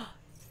the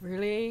cards.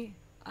 Really?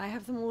 I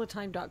have them all the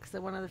time, Doc, because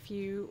they're one of the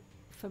few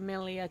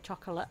familiar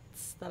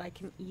chocolates that I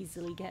can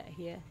easily get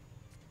here.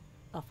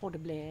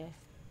 Affordably.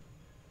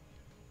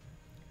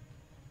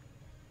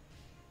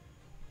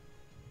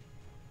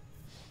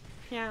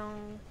 Meow.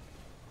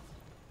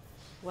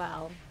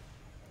 Well,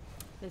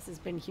 this has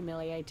been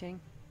humiliating.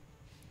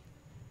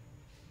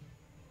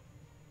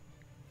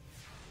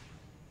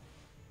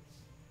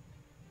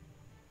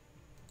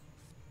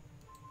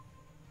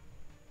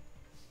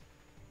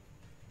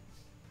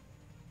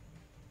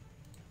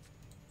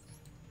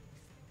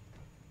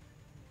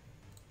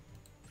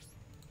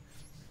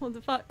 What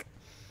the fuck?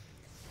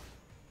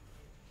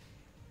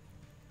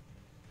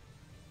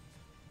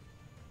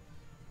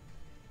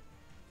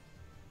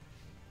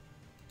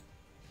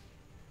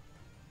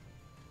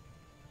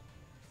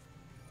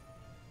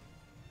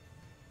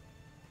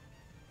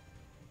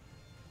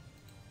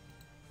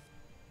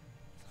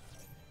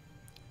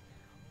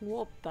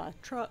 What the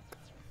truck?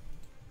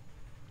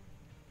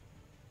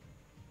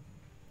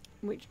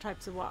 Which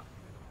types of what?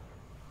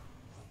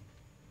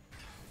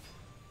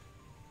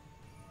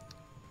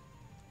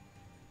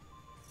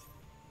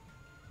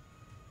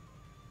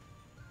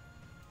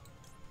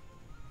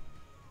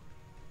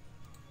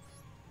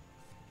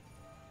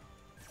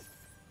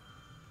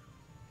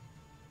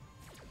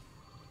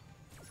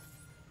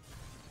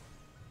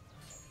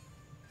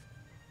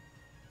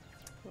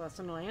 Well, that's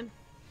annoying.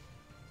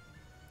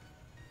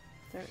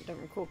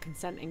 Don't recall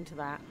consenting to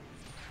that.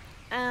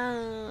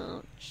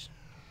 Ouch.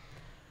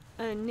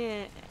 Oh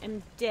no,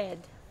 I'm dead.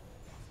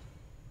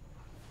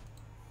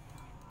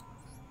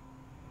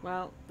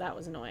 Well, that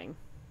was annoying.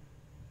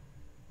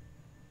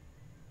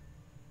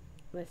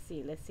 Let's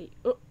see, let's see.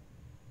 Oh!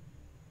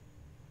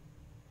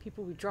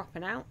 People be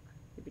dropping out.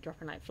 They'd be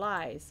dropping like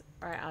flies.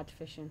 Alright,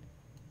 artificial.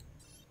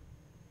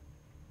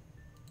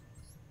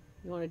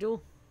 You wanna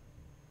duel?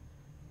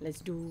 Let's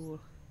duel.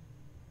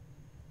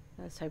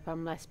 Let's hope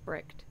I'm less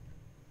bricked.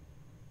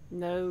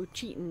 No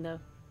cheating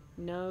though.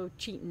 No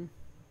cheating.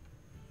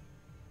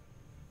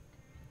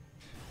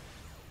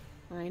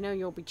 I know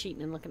you'll be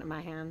cheating and looking at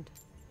my hand.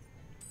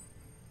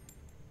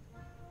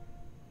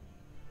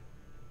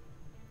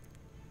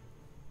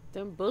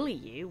 Don't bully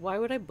you. Why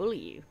would I bully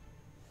you?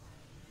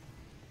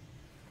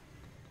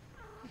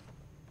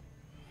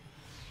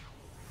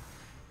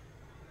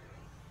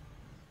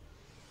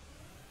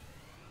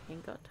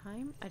 Ain't got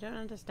time? I don't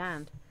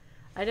understand.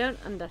 I don't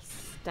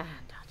understand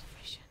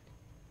artificial.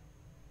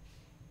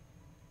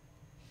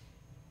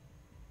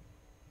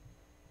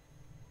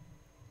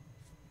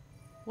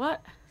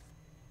 What?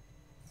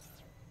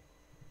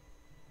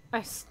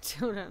 I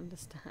still don't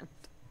understand.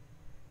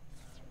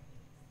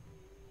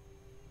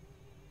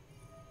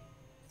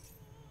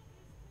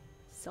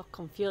 So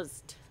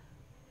confused.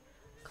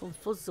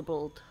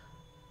 Confuzzled.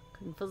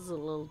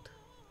 Confuzzled.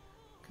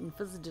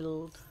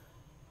 Confuzzled.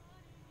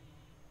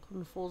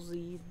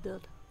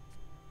 Confuzzled.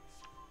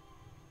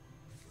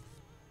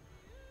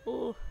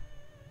 Oh.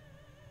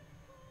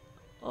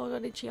 Oh, I got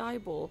an itchy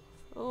eyeball.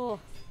 Oh.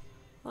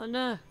 Oh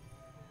no.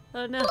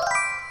 Oh no.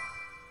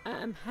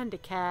 I'm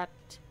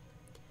handicapped.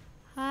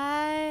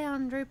 Hi,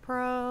 Andre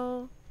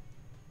Pro.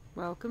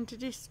 Welcome to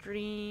this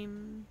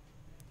stream.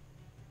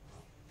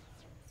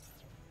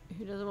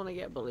 Who doesn't want to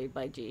get bullied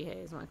by G? Hey,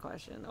 is my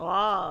question.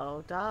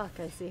 Oh, Doc,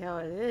 I see how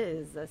it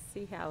is. I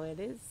see how it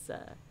is,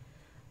 sir.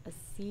 I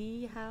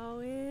see how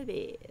it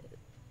is.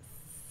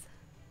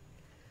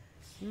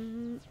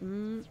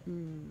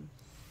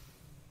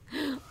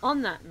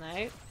 On that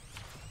note,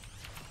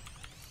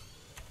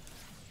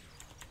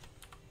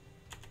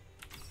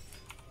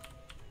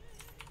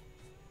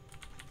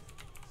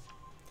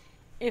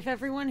 if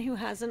everyone who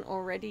hasn't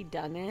already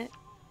done it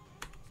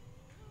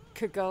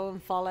could go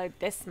and follow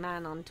this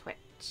man on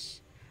Twitch,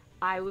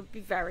 I would be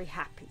very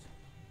happy.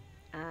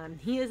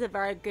 He is a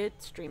very good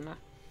streamer.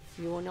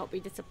 You will not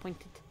be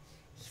disappointed.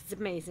 He's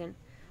amazing.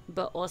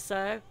 But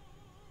also,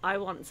 I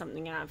want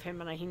something out of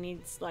him and he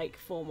needs like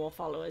 4 more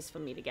followers for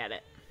me to get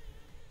it.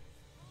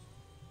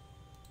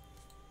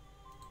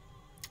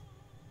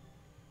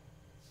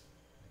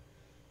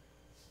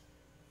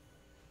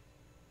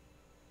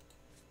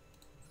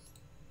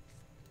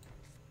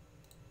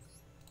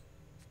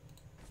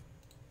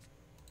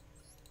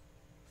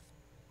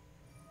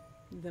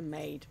 The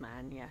Maid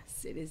Man,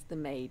 yes, it is the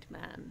Maid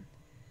Man.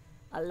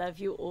 I love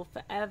you all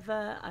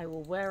forever. I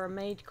will wear a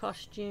maid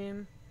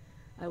costume.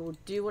 I will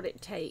do what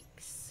it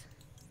takes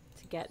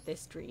to get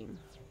this dream.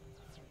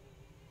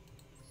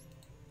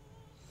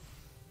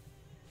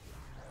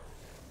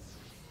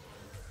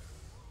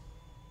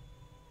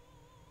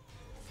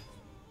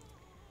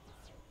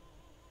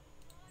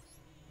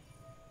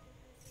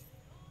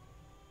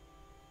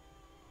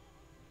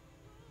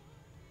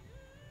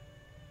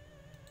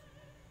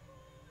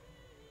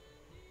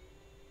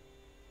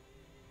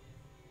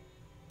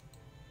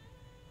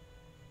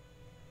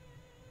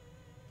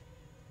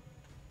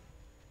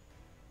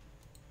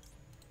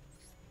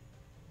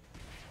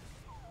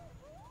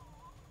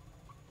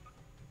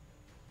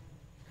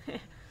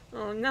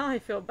 Oh, now I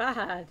feel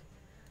bad.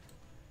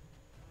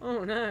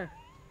 Oh no.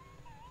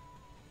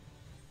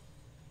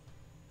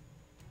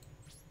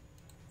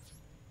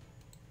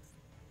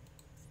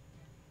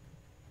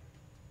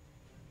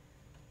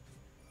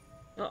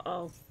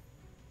 Uh-oh.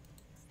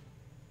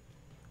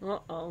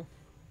 Uh-oh.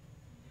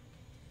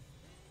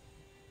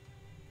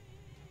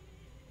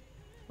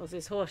 What's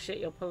this horse shit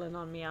you're pulling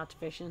on me,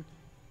 Artifician?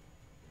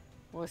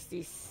 What's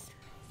this?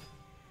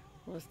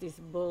 What's this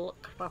bull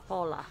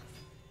crapola?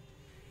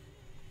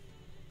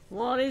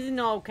 What isn't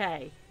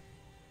okay?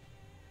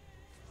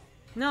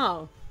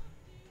 No.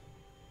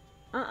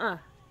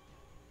 Hajima.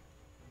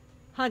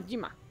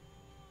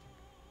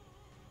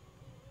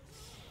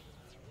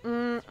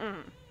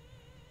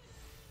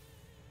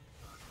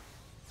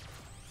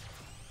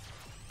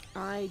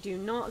 I do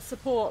not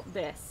support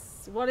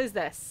this. What is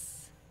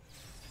this?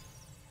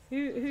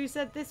 Who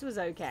said this was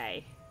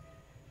okay?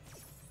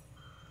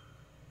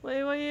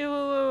 Wait,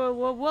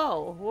 whoa.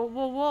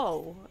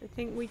 I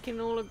think we can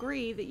all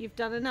agree that you've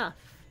done enough.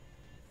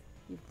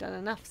 You've done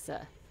enough,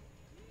 sir.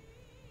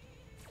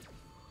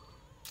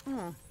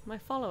 Oh, my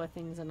follower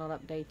things are not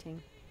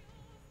updating.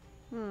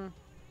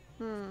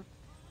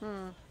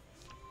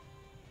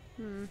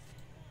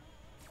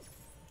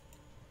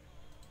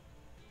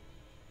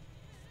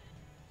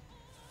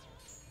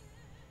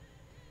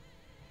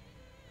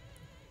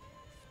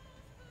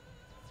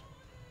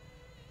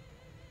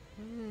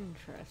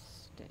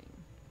 Interesting.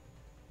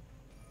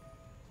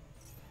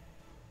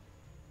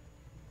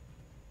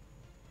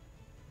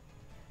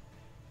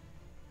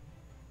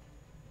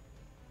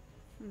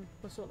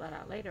 We'll sort that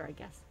out later, I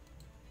guess.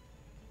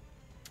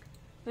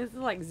 This is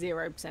like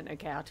 0%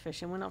 okay,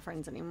 Artificial. We're not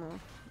friends anymore.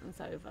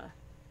 It's over.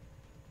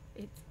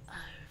 It's over.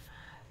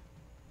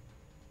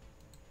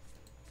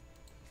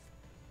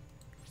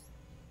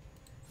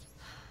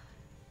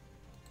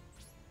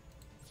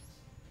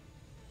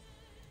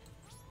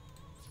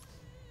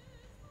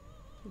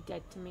 You're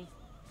dead to me.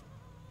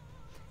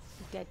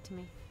 You're dead to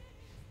me.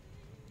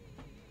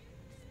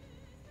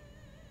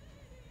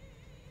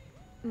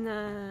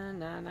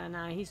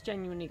 No. He's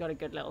genuinely got a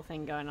good little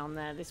thing going on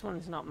there. This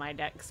one's not my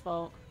deck's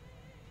fault.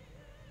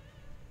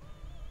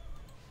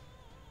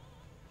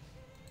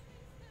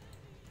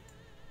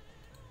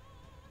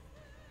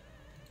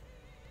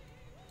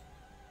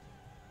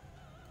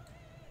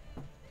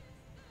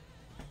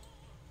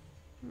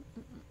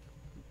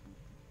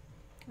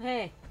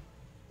 Hey.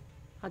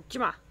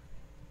 Hajima.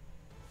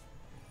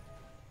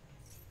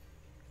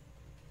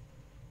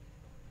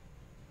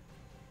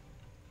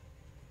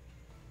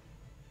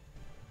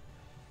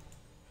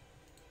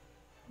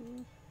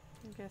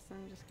 I guess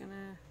I'm just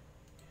gonna...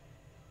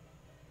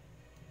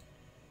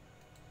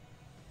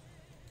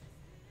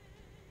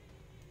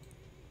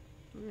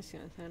 I'm just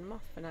gonna turn them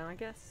off for now, I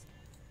guess.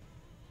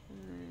 And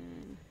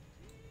then...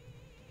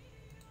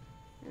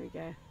 There we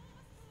go.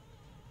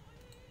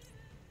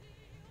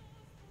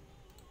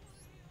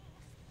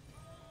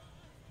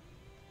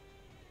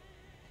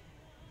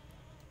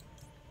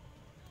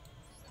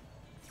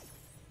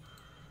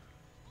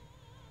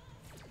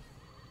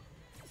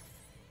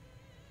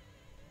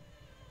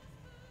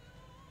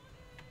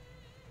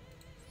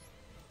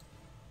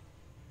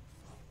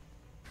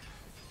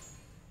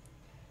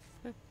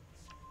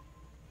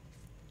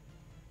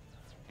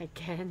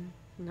 Again,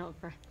 not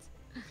friends.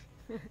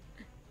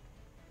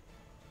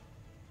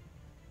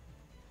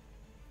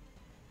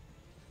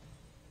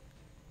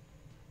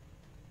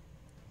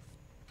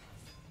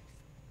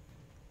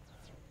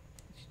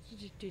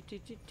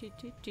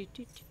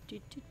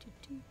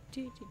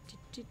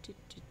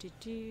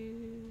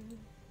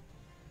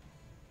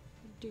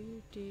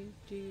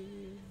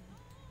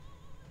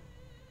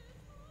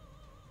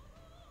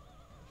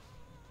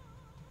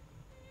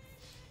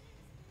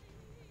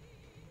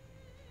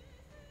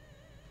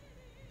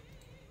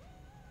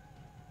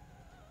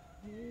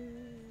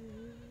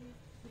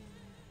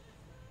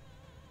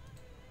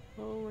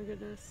 Oh my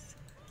goodness.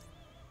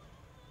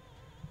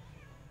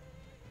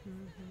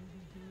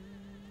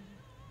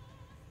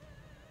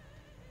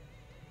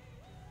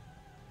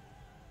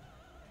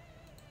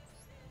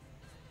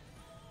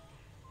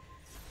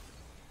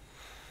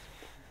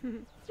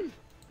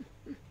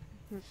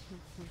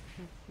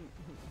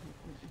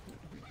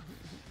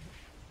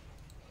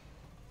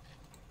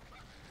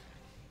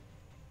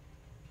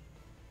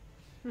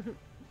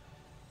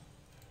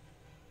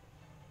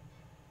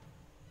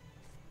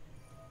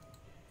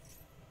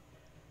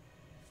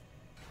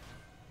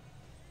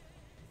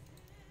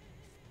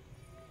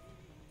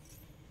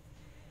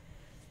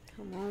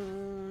 Come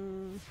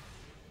on.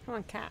 Come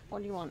on, cat. What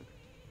do you want?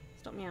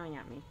 Stop meowing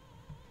at me.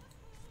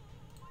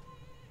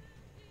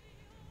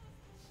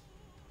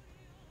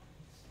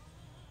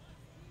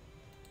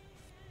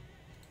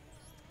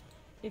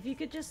 If you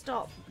could just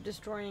stop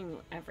destroying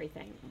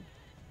everything,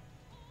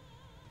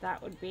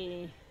 that would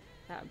be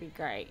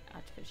great,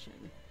 Artificial.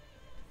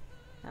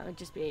 That would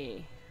just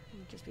be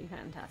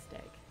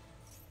fantastic.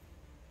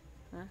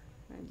 Huh?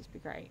 That would just be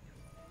great.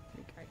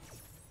 It'd be great.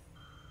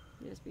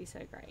 It'd just be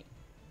so great.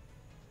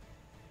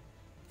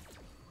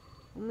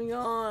 Oh my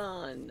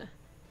god.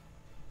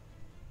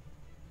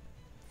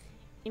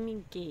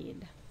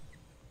 Indeed.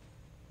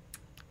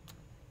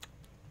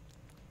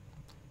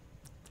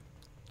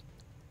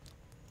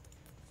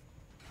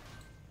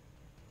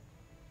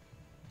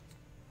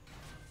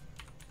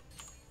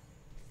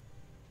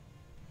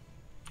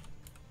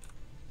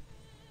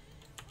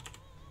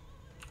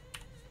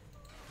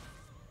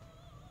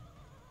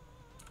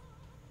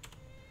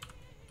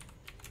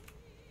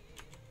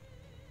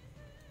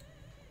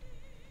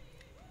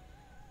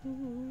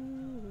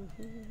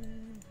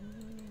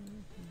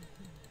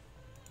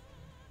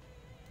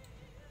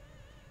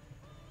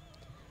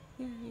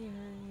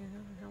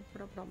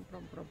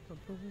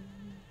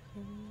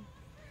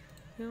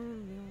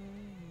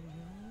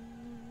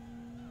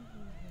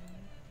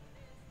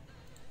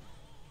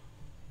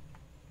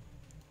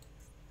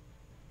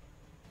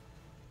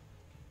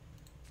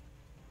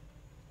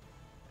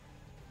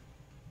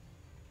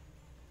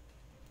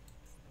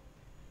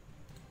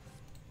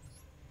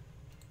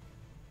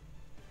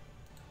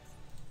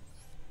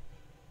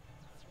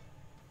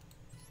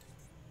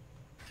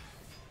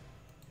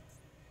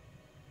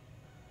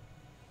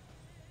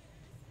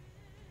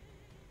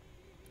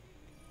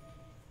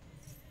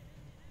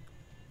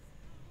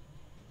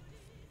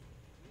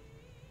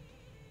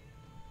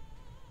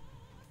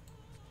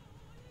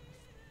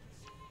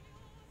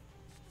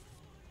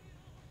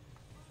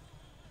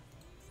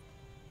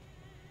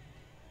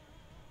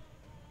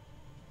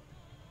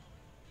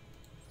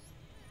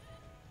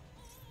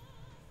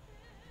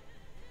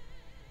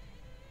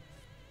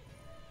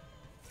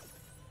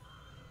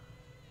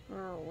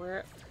 Oh,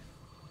 rip.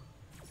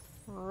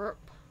 Rip.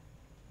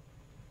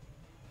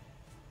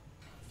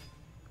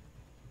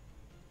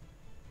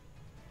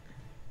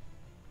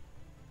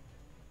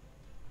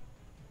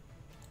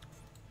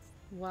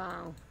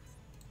 Wow.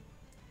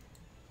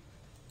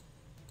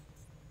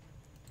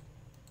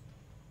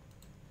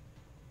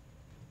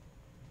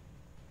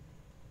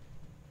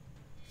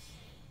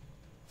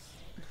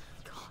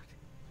 God.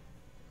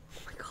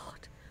 Oh my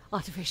God.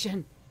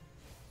 Artificial.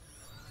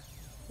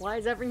 Why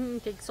does everything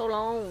take so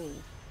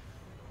long?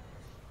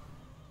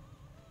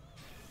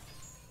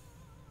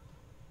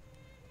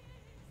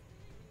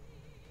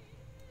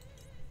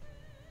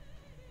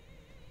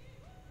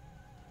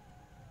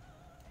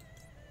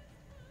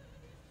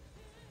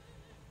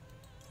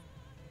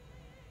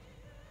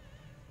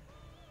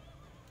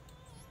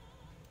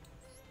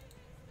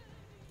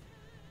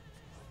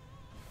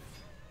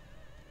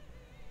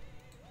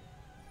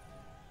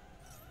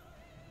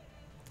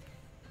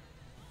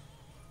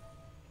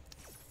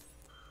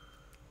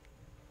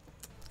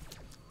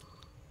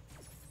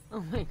 Oh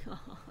my God.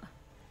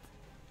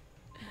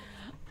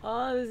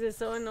 Oh, this is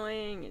so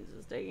annoying. It's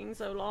just taking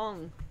so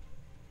long.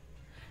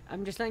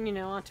 I'm just letting you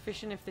know,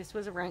 Artificial, if this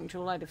was a ranked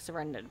duel, I'd have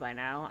surrendered by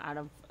now out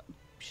of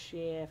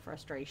sheer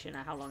frustration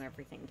at how long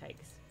everything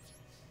takes.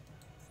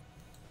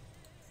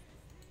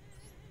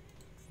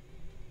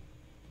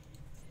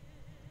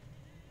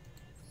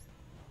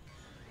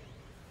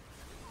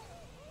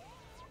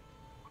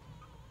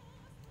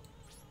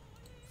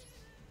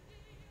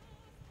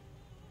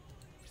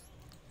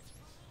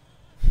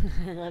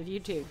 I love you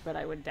too, but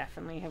I would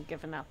definitely have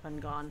given up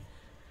and gone,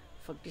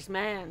 fuck this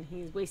man,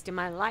 he's wasting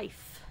my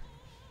life.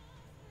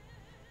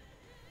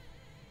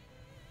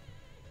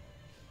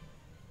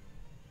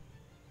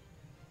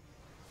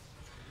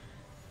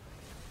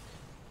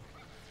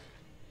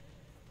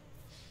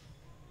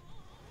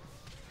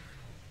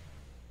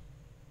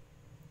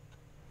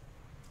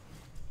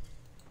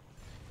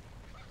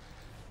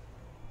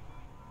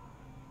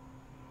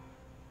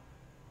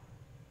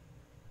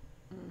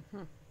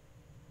 Mm-hmm.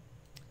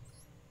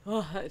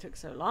 Oh, it took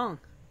so long.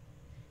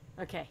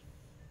 Okay.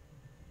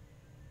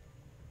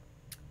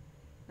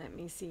 Let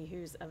me see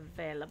who's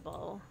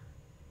available.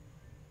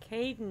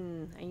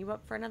 Caden, are you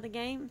up for another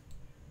game?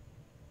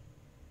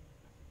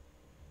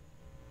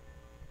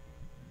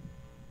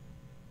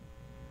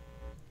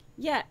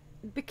 Yeah,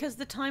 because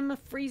the timer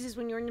freezes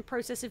when you're in the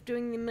process of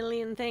doing the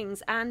million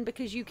things, and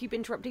because you keep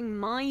interrupting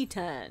my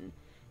turn.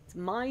 It's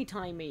my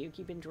timer you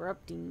keep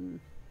interrupting.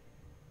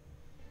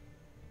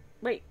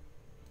 Wait.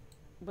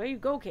 Where you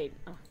go, Caden?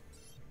 Oh.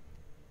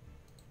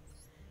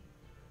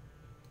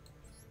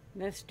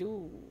 Let's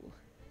do.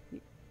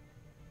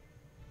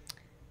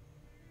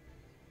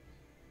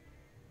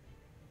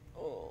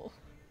 Oh.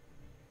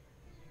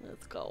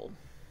 Let's go.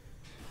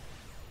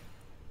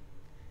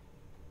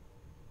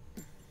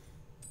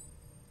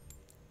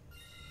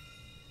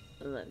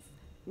 Let's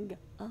go.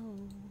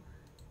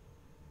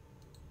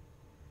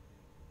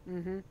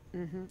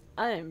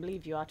 I don't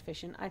believe you,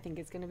 Artificial. I think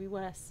it's going to be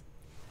worse.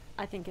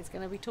 I think it's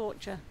going to be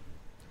torture.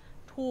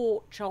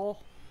 Torture.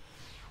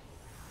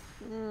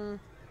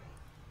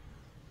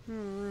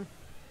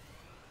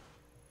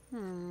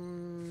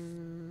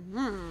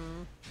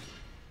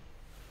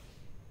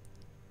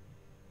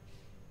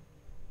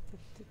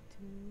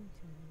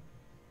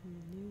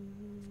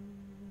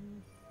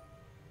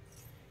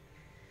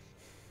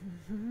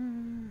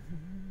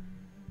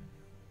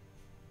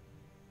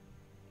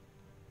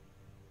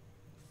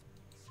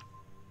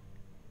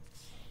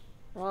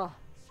 Oh,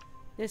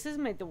 This has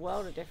made the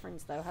world of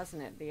difference, though,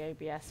 hasn't it? The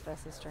OBS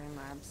versus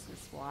Streamlabs.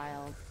 It's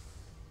wild.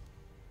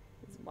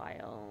 It's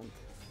wild.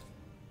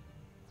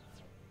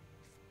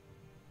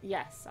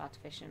 Yes,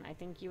 Artificial. I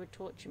think you would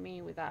torture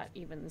me without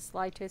even the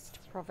slightest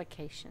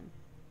provocation.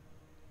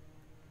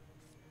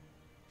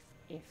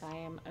 If I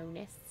am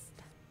honest.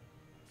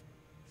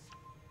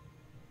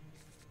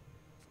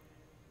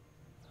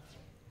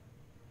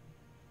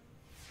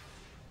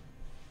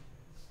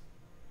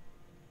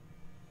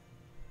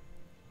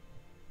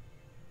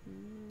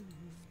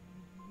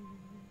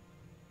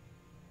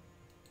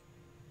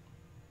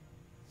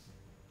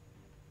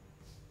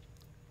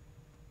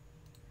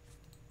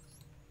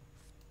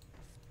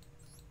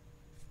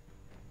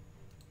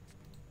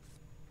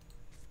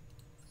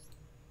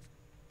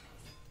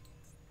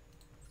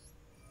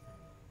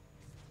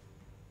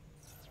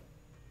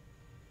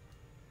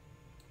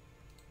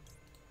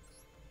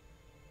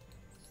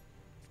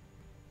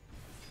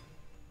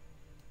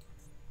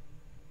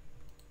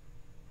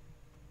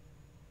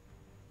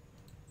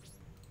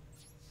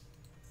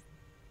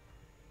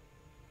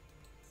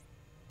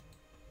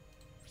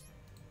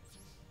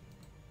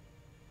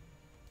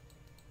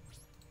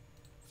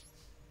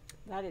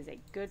 That is a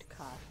good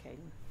card, King.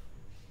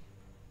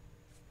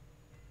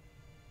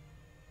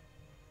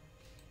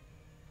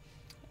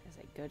 That is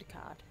a good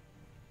card.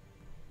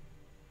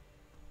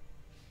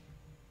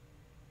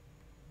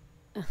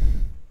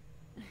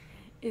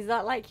 Is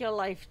that like your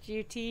life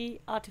duty,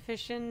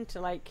 Artificial,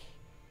 to like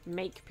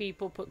make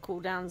people put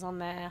cooldowns on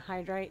their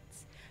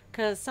hydrates?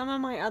 Because some of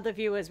my other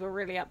viewers were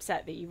really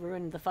upset that you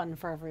ruined the fun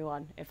for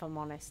everyone, if I'm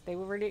honest. They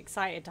were really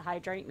excited to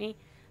hydrate me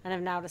and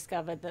have now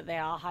discovered that they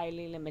are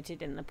highly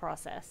limited in the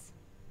process.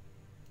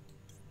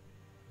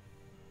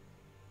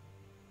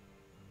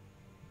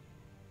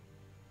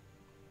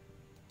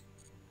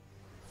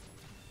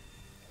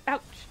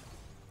 Ouch!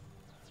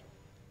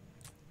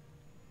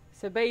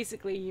 So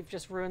basically, you've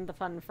just ruined the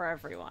fun for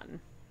everyone.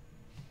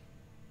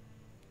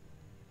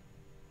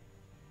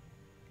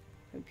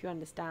 Hope you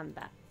understand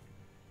that.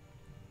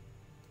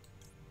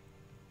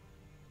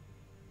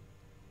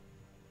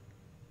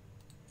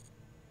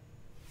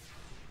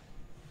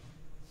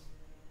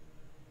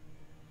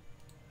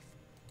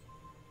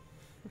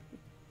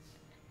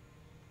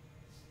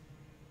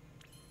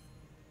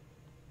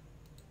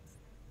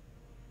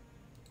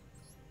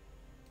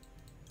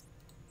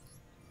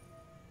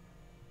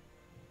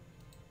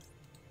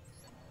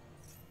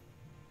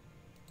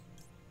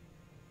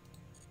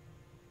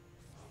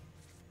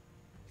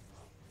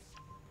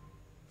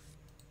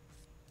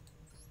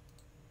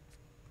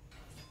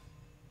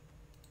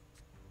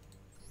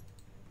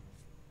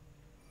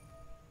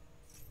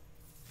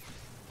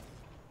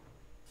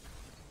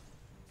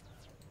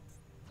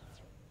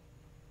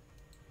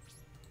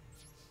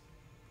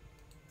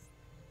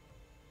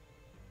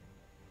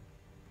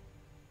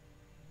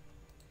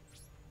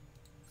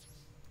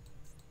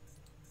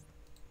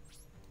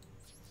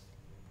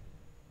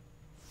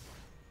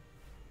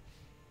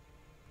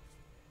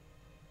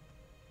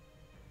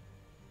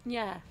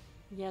 Yeah.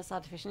 Yes,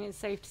 Artificial. It's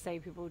safe to say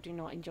people do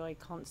not enjoy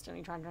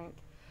constantly trying to drink.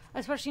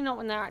 Especially not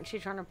when they're actually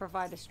trying to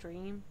provide a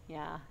stream.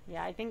 Yeah.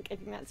 Yeah, I think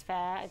that's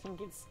fair. I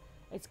think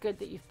it's good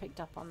that you've picked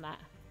up on that.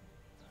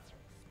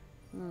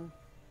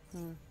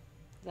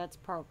 That's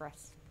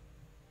progress.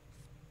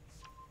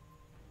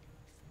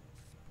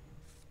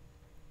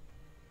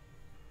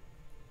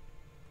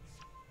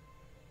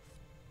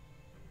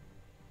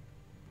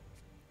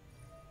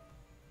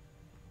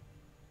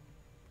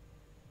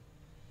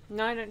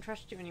 No, I don't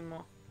trust you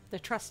anymore. The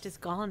trust is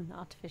gone,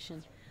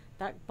 Artificial.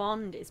 That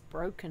bond is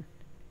broken.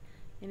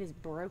 It is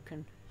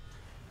broken.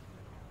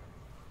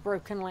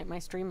 Broken like my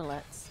stream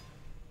alerts.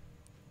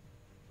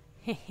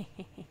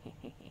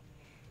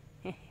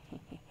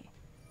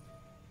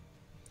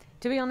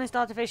 To be honest,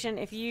 Artificial,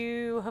 if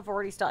you have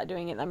already started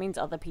doing it, that means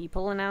other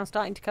people are now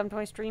starting to come to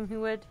my stream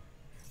who would.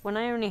 When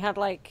I only had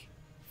like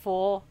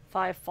 4,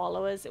 5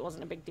 followers, it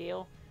wasn't a big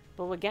deal.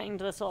 But we're getting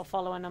to the sort of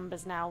follower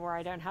numbers now where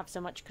I don't have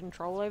so much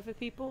control over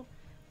people.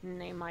 And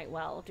they might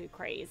well do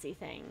crazy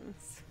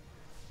things.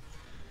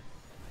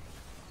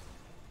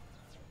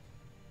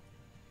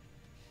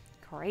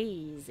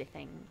 Crazy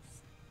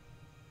things.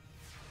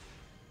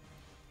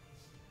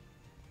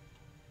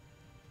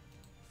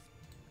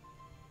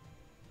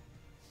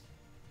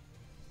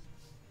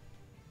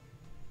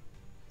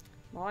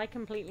 Well, I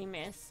completely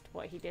missed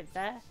what he did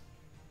there,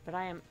 but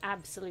I am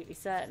absolutely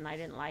certain I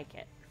didn't like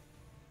it.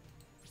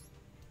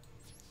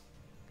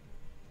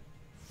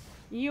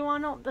 You are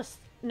not the...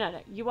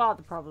 No, you are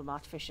the problem,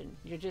 Artificial.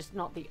 You're just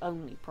not the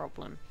only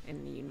problem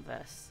in the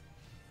universe.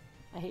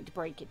 I hate to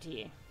break it to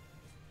you.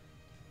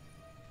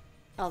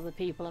 Other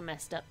people are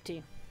messed up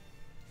too.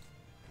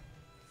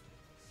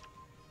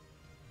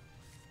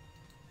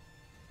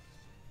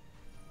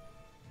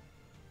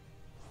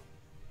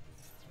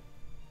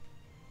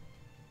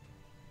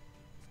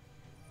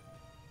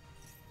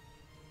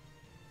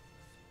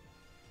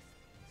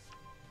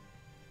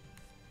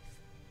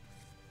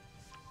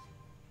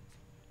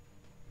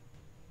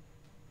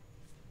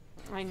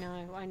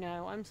 I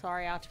know. I'm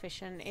sorry,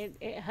 Artificial.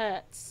 It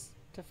hurts.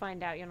 to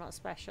find out you're not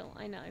special.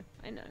 I know,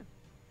 I know.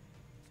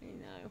 I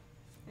know.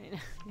 I know.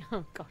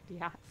 Oh god,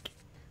 yak.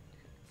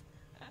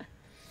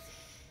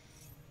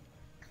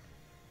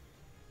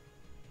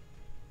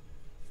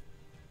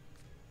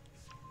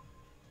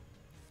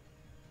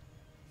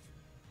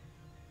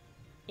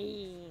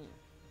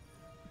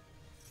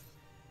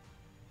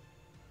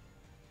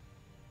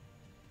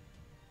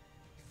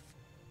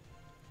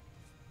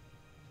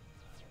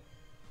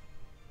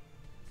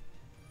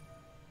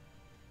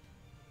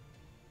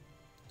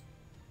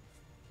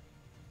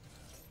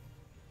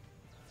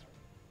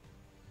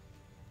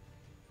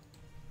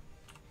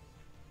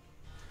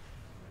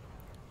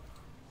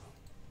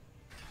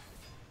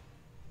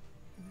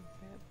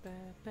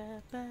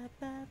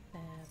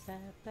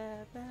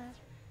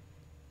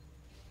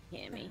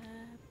 Hear me.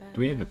 Do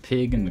we have a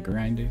pig in the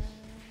grinder?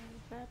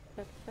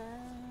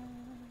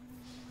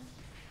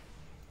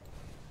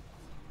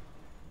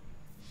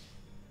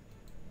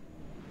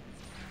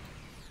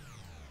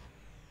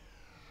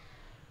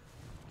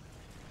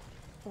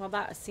 Well,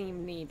 that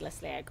seemed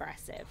needlessly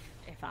aggressive,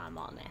 if I'm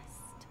honest.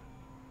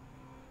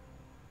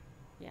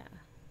 Yeah.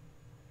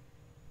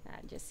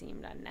 That just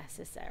seemed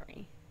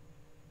unnecessary.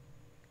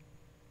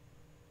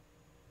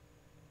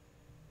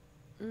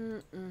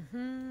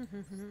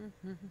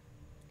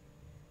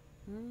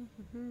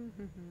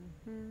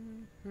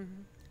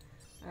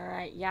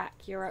 Alright, Yak,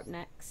 you're up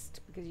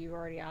next, because you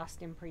already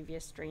asked in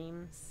previous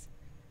streams.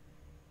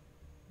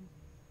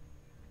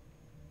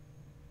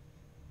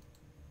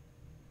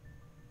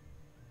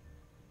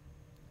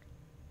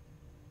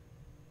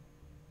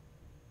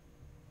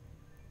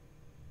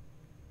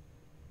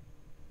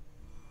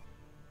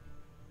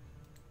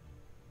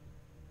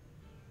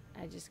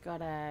 I just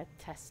gotta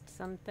test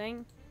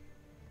something.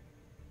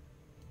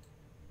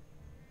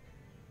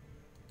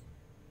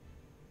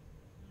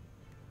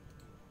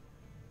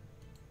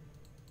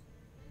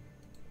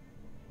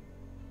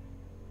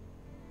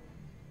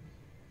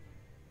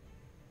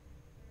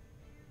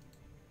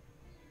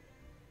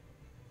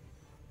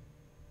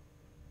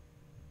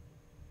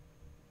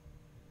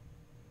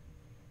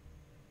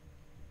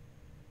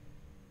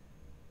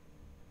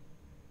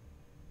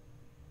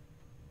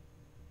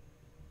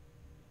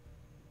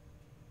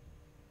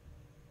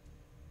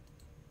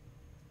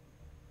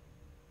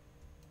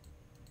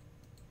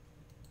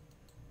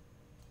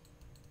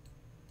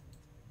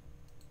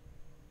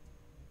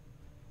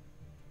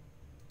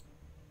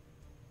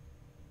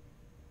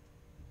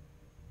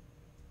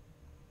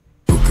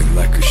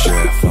 Like a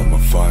chef, I'm a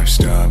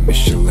 5-star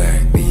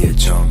Michelin. 미의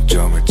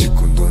정점을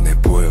찍고 눈에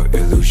보여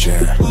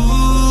illusion.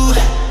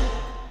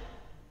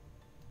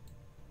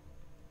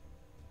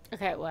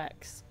 Okay, it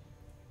works.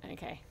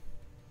 Okay.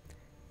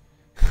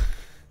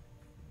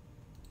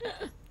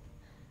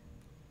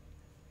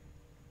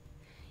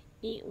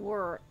 It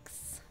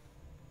works.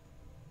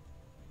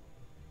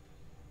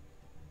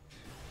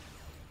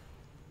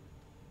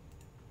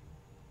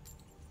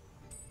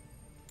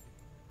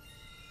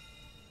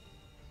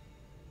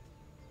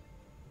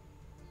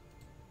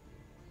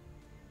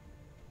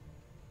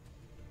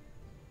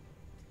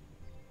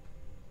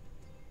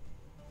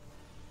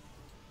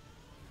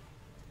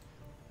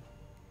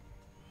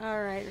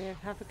 Alright, Liv,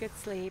 have a good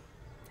sleep.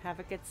 Have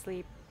a good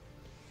sleep.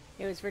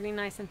 It was really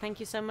nice, and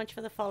thank you so much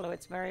for the follow.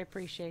 It's very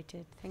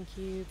appreciated. Thank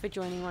you for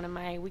joining one of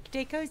my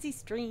weekday cozy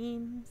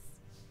streams.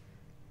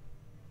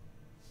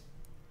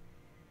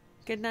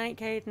 Good night,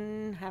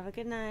 Caden. Have a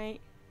good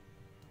night.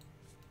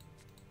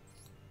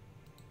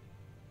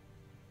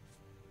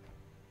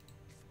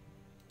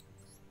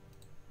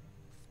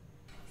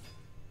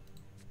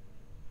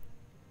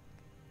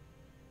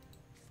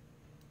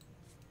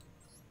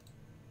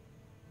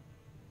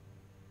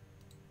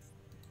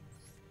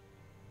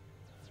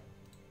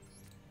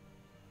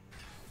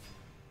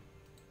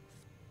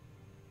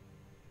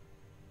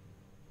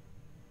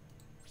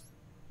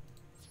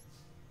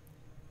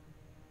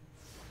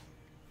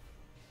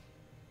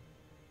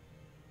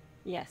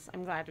 Yes,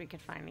 I'm glad we could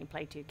finally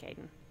play 2,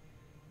 Caden.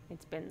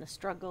 It's been the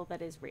struggle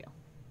that is real.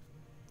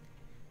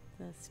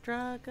 The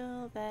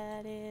struggle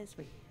that is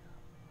real.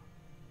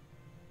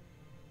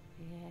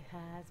 It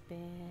has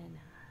been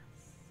us.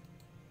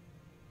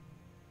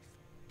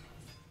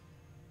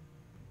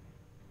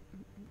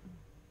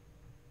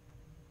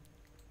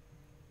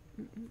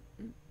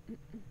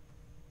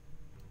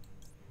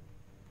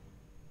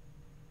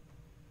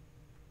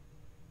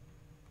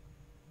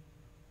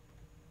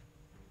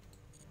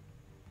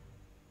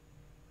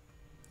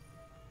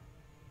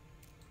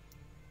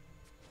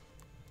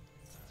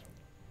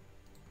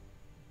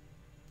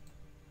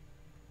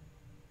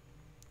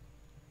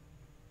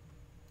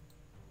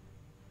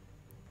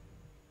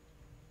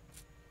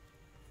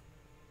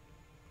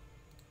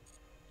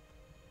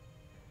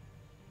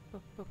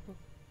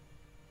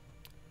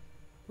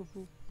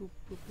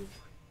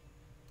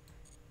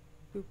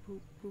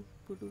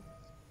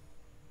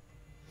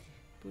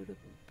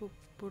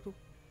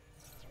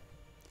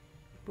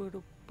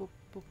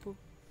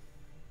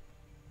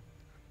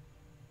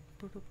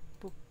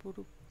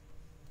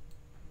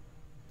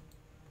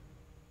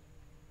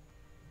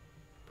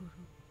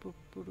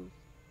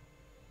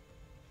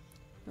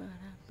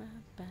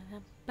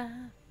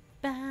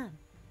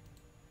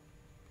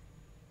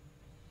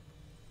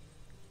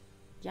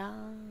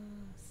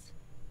 Yes.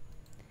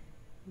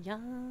 Yes.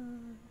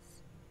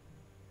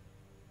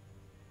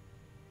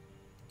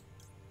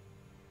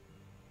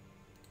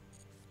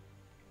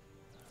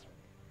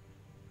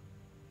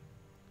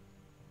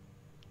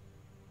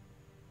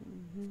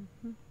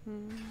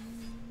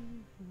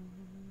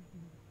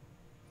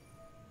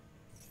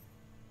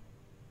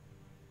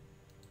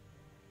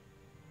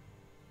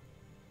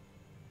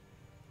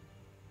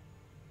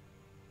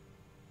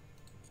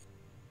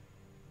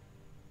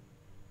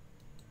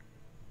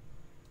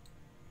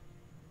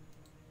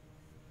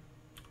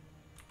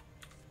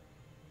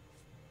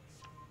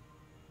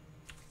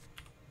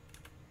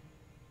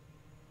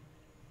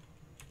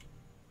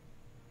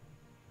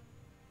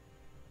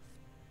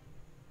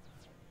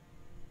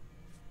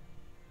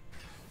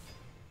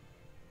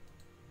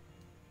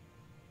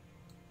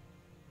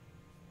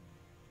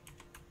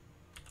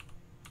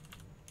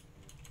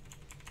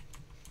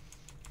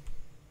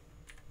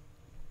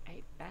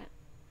 Eight bet.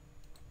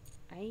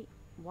 Eight.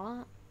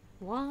 What?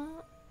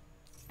 What?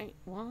 Eight.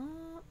 What?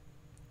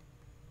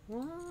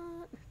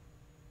 What?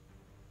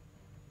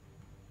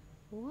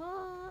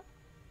 What?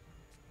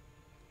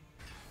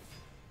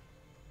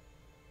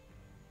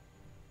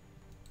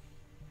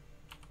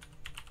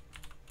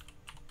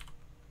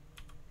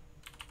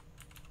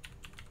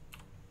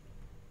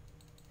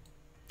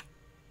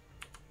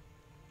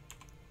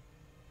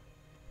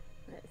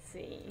 Let's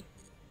see.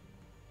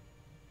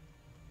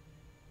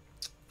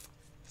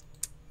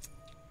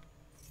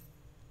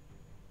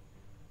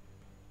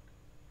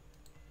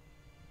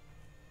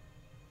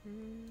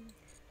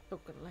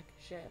 Looking like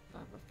a chef.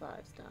 I'm a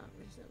 5-star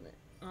recently.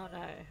 Oh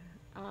no.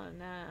 Oh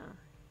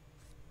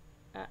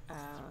no.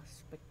 Uh-oh.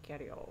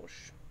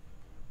 Spaghettios.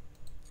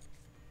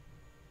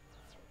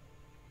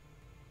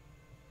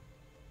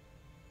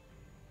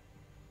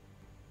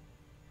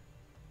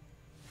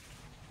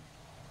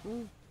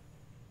 Ooh.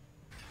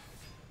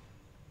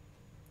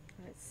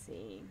 Let's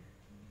see.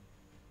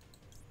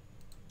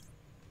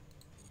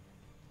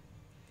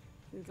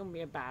 This is gonna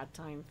be a bad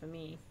time for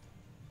me.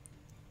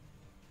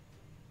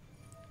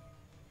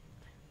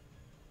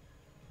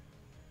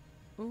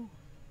 Ooh.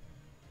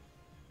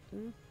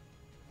 Ooh.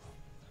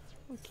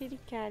 Oh, kitty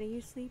cat, are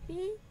you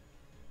sleepy?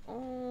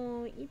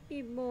 Oh,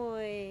 yippee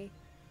boy.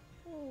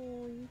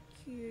 Oh, you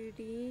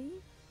cutie.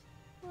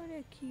 What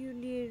a cute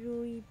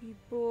little yippee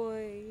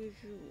boy. Yes,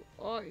 you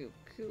are, you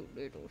cute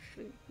little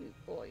sleepy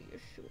boy.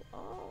 Yes, you are.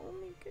 Oh,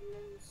 my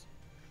goodness.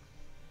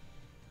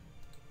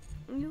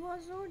 You are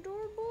so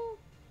adorable.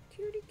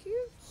 Cutie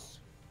cutes.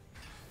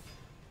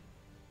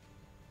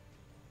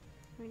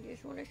 I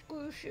just want to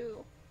squish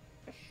you.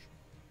 Yes.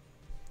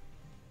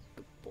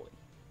 Good boy.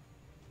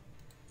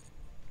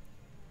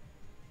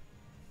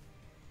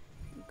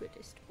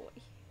 Goodest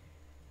boy.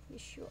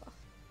 Yes, you are.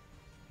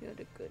 You're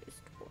the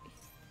goodest boy.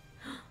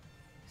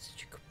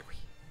 Such a good boy.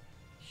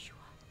 Yes, you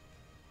are.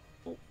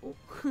 Oh, oh.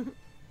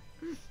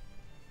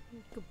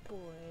 Good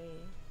boy.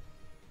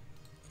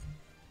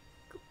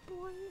 Good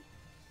boy.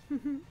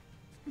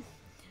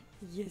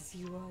 Yes,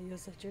 you are. You're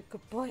such a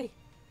good boy.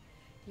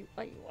 You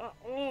are, you are.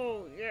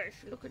 Oh, yes.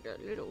 Look at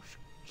that little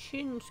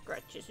chin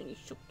scratches, and he's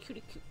so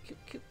cutie, cute, cute,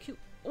 cute, cute.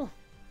 Oh.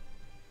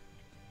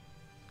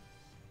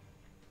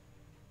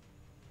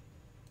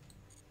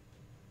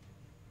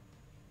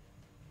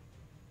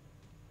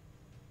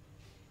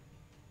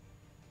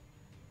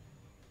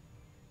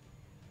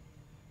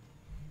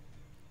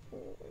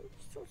 Oh,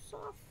 it's so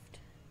soft.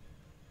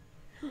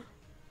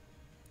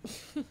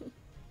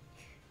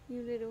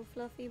 You little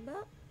fluffy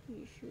butt.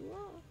 Yes, you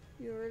are.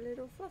 You're a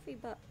little fluffy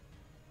butt.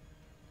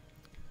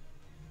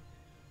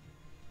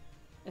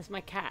 It's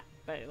my cat,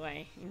 by the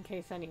way, in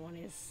case anyone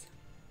is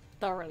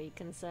thoroughly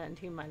concerned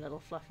who my little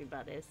fluffy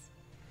butt is.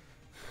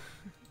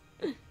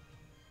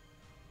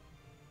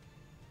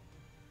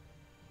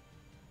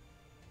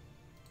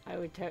 I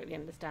would totally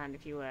understand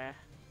if you were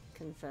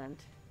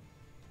concerned,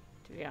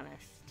 to be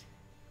honest.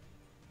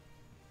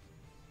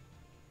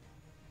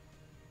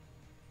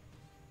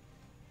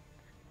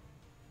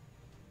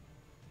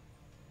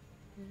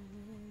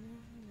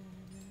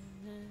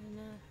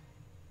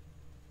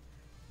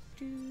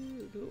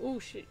 Oh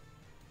shit.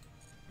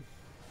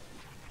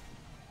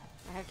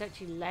 I have to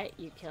actually let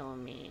you kill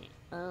me.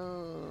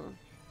 Oh.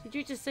 Did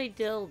you just say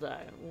dildo?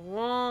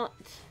 What?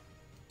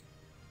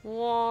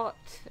 What?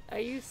 Are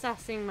you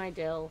sassing my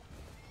Dill?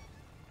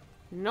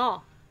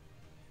 No.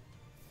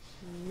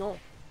 No.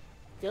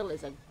 Dill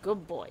is a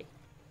good boy.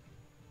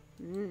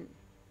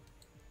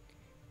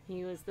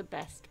 He was the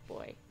best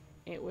boy.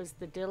 It was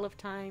the Dill of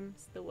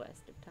times, the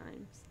worst of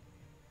times.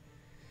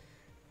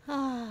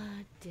 Ah,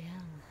 Dill.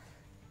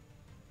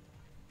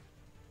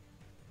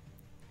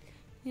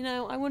 You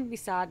know, I wouldn't be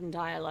sad and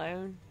die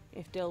alone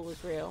if Dill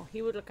was real.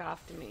 He would look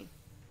after me.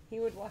 He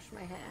would wash my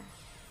hair.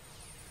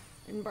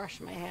 And brush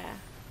my hair.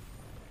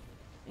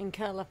 And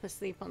curl up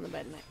asleep on the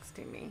bed next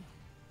to me.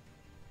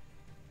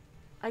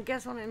 I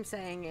guess what I'm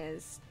saying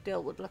is,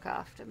 Dill would look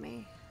after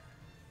me.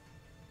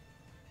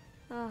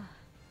 Ah.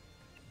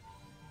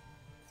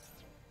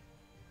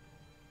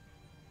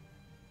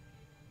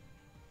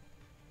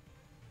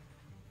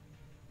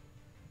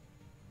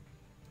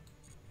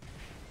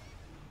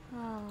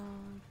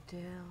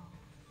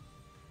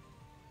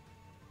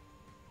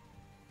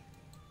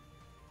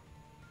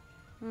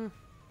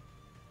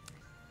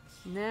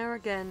 Never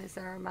again is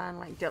there a man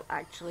like Dill.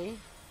 Actually.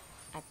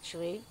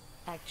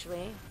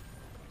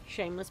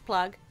 Shameless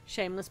plug.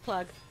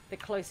 The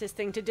closest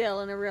thing to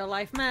Dill in a real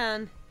life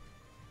man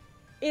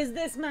is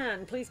this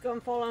man. Please go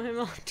and follow him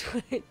on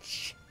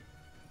Twitch.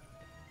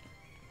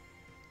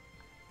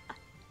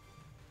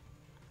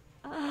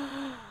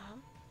 Oh,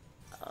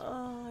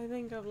 I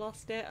think I've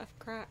lost it. I've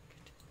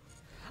cracked.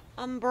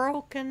 I'm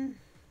broken.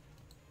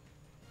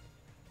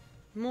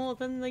 More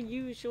than the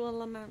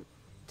usual amount.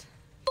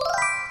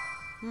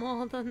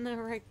 More than the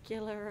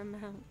regular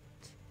amount.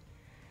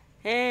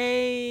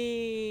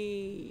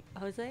 Hey!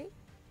 Jose?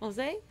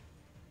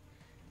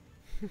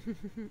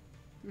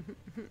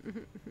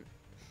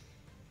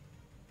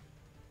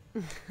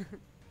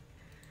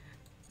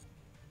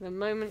 The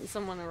moment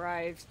someone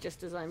arrives,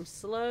 just as I'm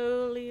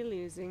slowly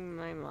losing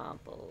my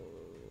marbles.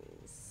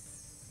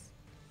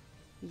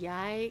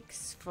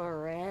 Yikes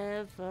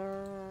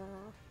forever.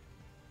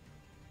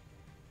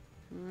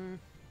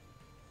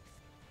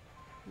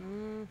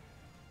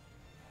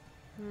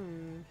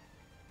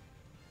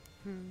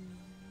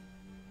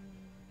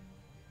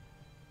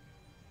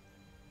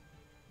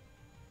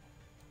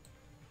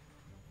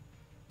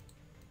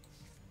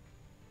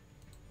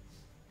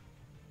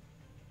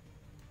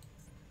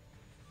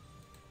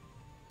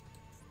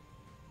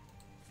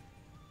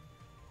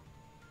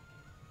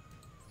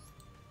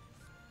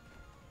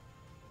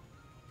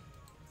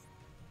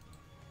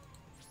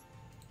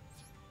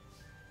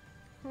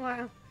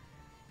 Wow,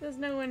 there's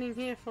no winning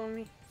here for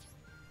me.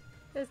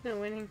 There's no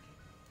winning.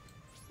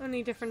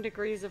 Only different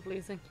degrees of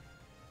losing.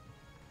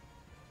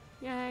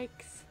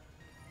 Yikes.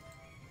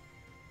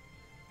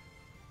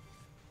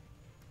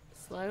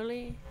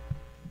 Slowly.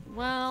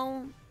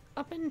 Well,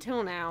 up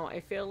until now,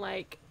 I feel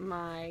like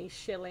my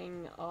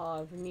shilling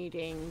of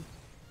needing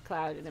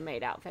Cloud in a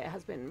maid outfit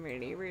has been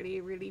really,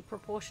 really, really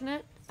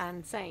proportionate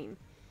and sane.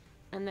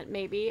 And that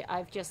maybe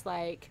I've just,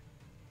 like,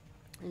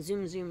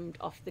 zoomed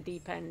off the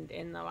deep end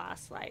in the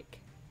last, like,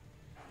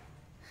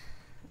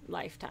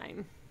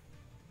 lifetime.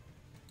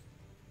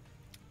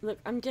 Look,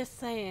 I'm just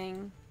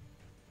saying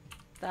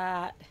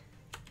that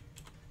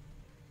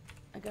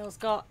a girl's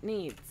got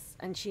needs,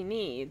 and she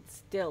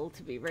needs Dill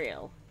to be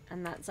real,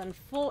 and that's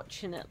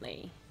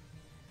unfortunately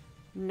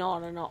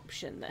not an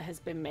option that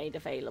has been made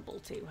available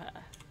to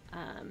her.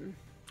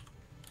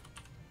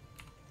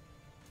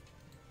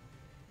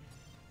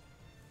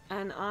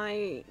 And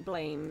I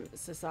blame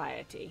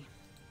society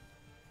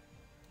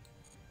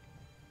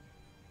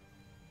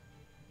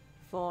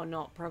for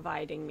not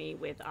providing me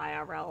with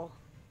IRL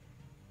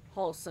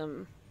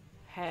wholesome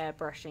hair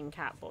brushing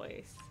cat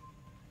boys.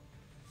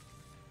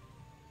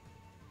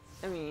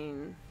 I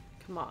mean,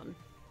 come on.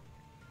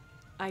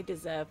 I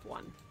deserve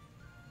one.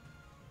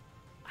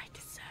 I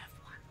deserve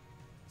one.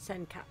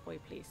 Send Catboy,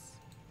 please.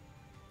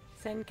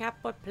 Send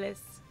Catboy,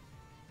 please.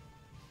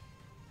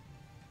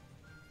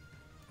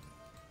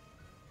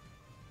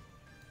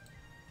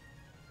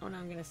 Oh no,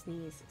 I'm gonna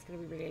sneeze. It's gonna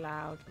be really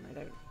loud and I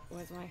don't...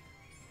 Where's my...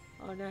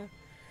 Oh no.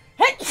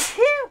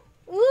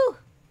 Woo!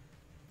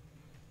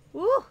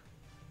 Woo!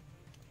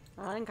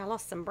 I think I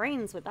lost some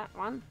brains with that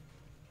one.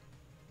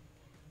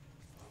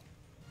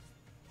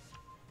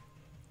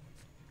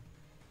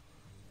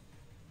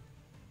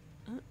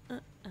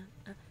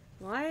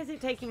 Why is it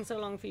taking so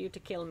long for you to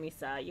kill me,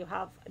 sir? You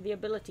have the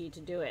ability to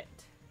do it.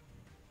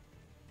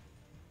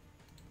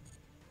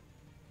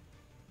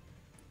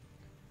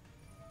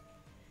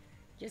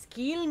 Just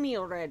kill me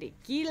already.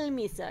 Kill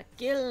me, sir.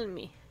 Kill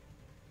me.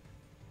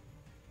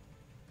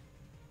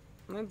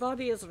 My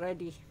body is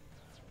ready.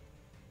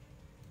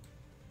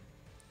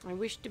 I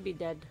wish to be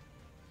dead.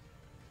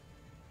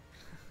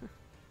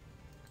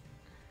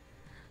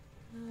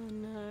 Oh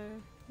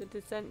no. The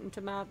descent into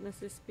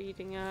madness is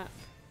speeding up.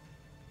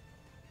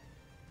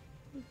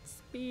 It's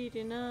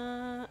speeding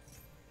up.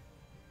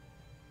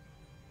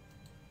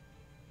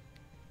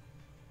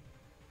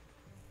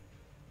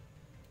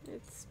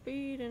 It's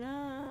speeding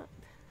up.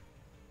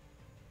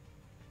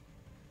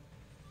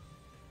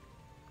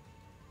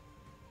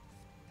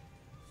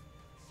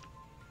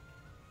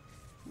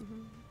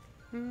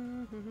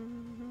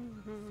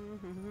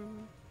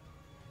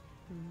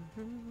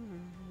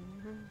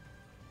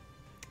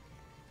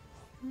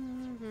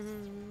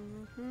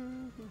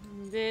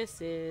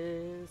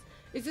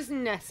 Is this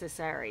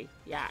necessary,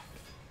 Yak?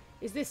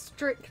 Is this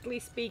strictly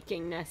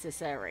speaking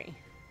necessary?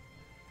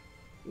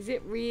 Is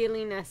it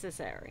really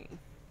necessary?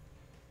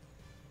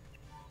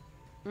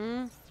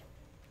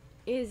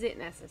 Is it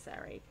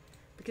necessary?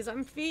 Because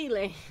I'm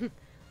feeling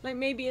like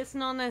maybe it's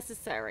not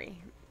necessary.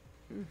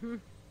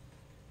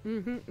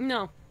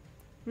 No.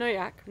 No,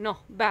 Yak. No.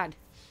 Bad.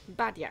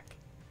 Bad, Yak.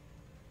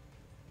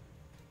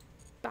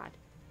 Bad.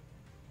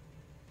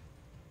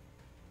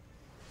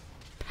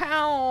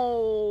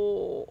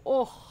 Pow!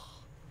 Oh.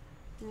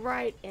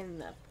 Right in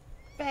the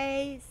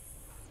face.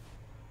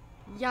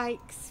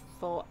 Yikes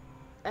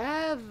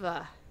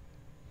forever.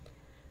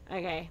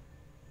 Okay.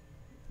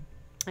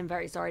 I'm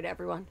very sorry to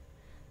everyone.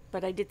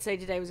 But I did say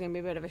today was going to be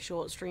a bit of a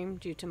short stream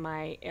due to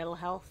my ill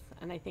health.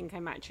 And I think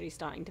I'm actually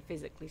starting to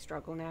physically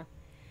struggle now.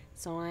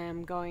 So I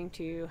am going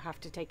to have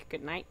to take a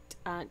good night.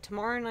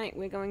 Tomorrow night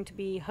we're going to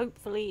be,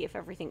 hopefully, if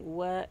everything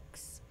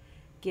works,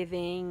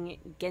 giving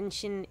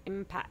Genshin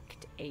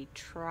Impact a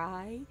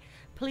try.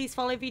 Please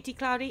follow VT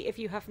Cloudy if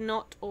you have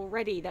not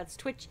already. That's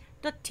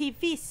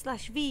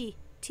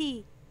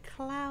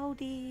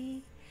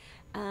twitch.tv/VTCloudy.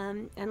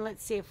 And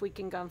let's see if we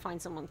can go and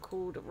find someone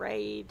cool to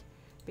raid,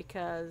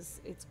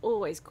 because it's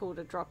always cool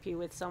to drop you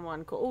with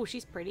someone cool. Oh,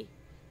 she's pretty.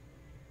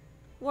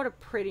 What a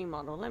pretty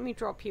model. Let me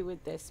drop you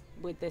with this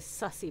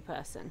sussy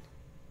person.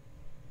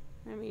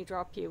 Let me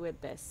drop you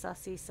with this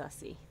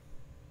sussy.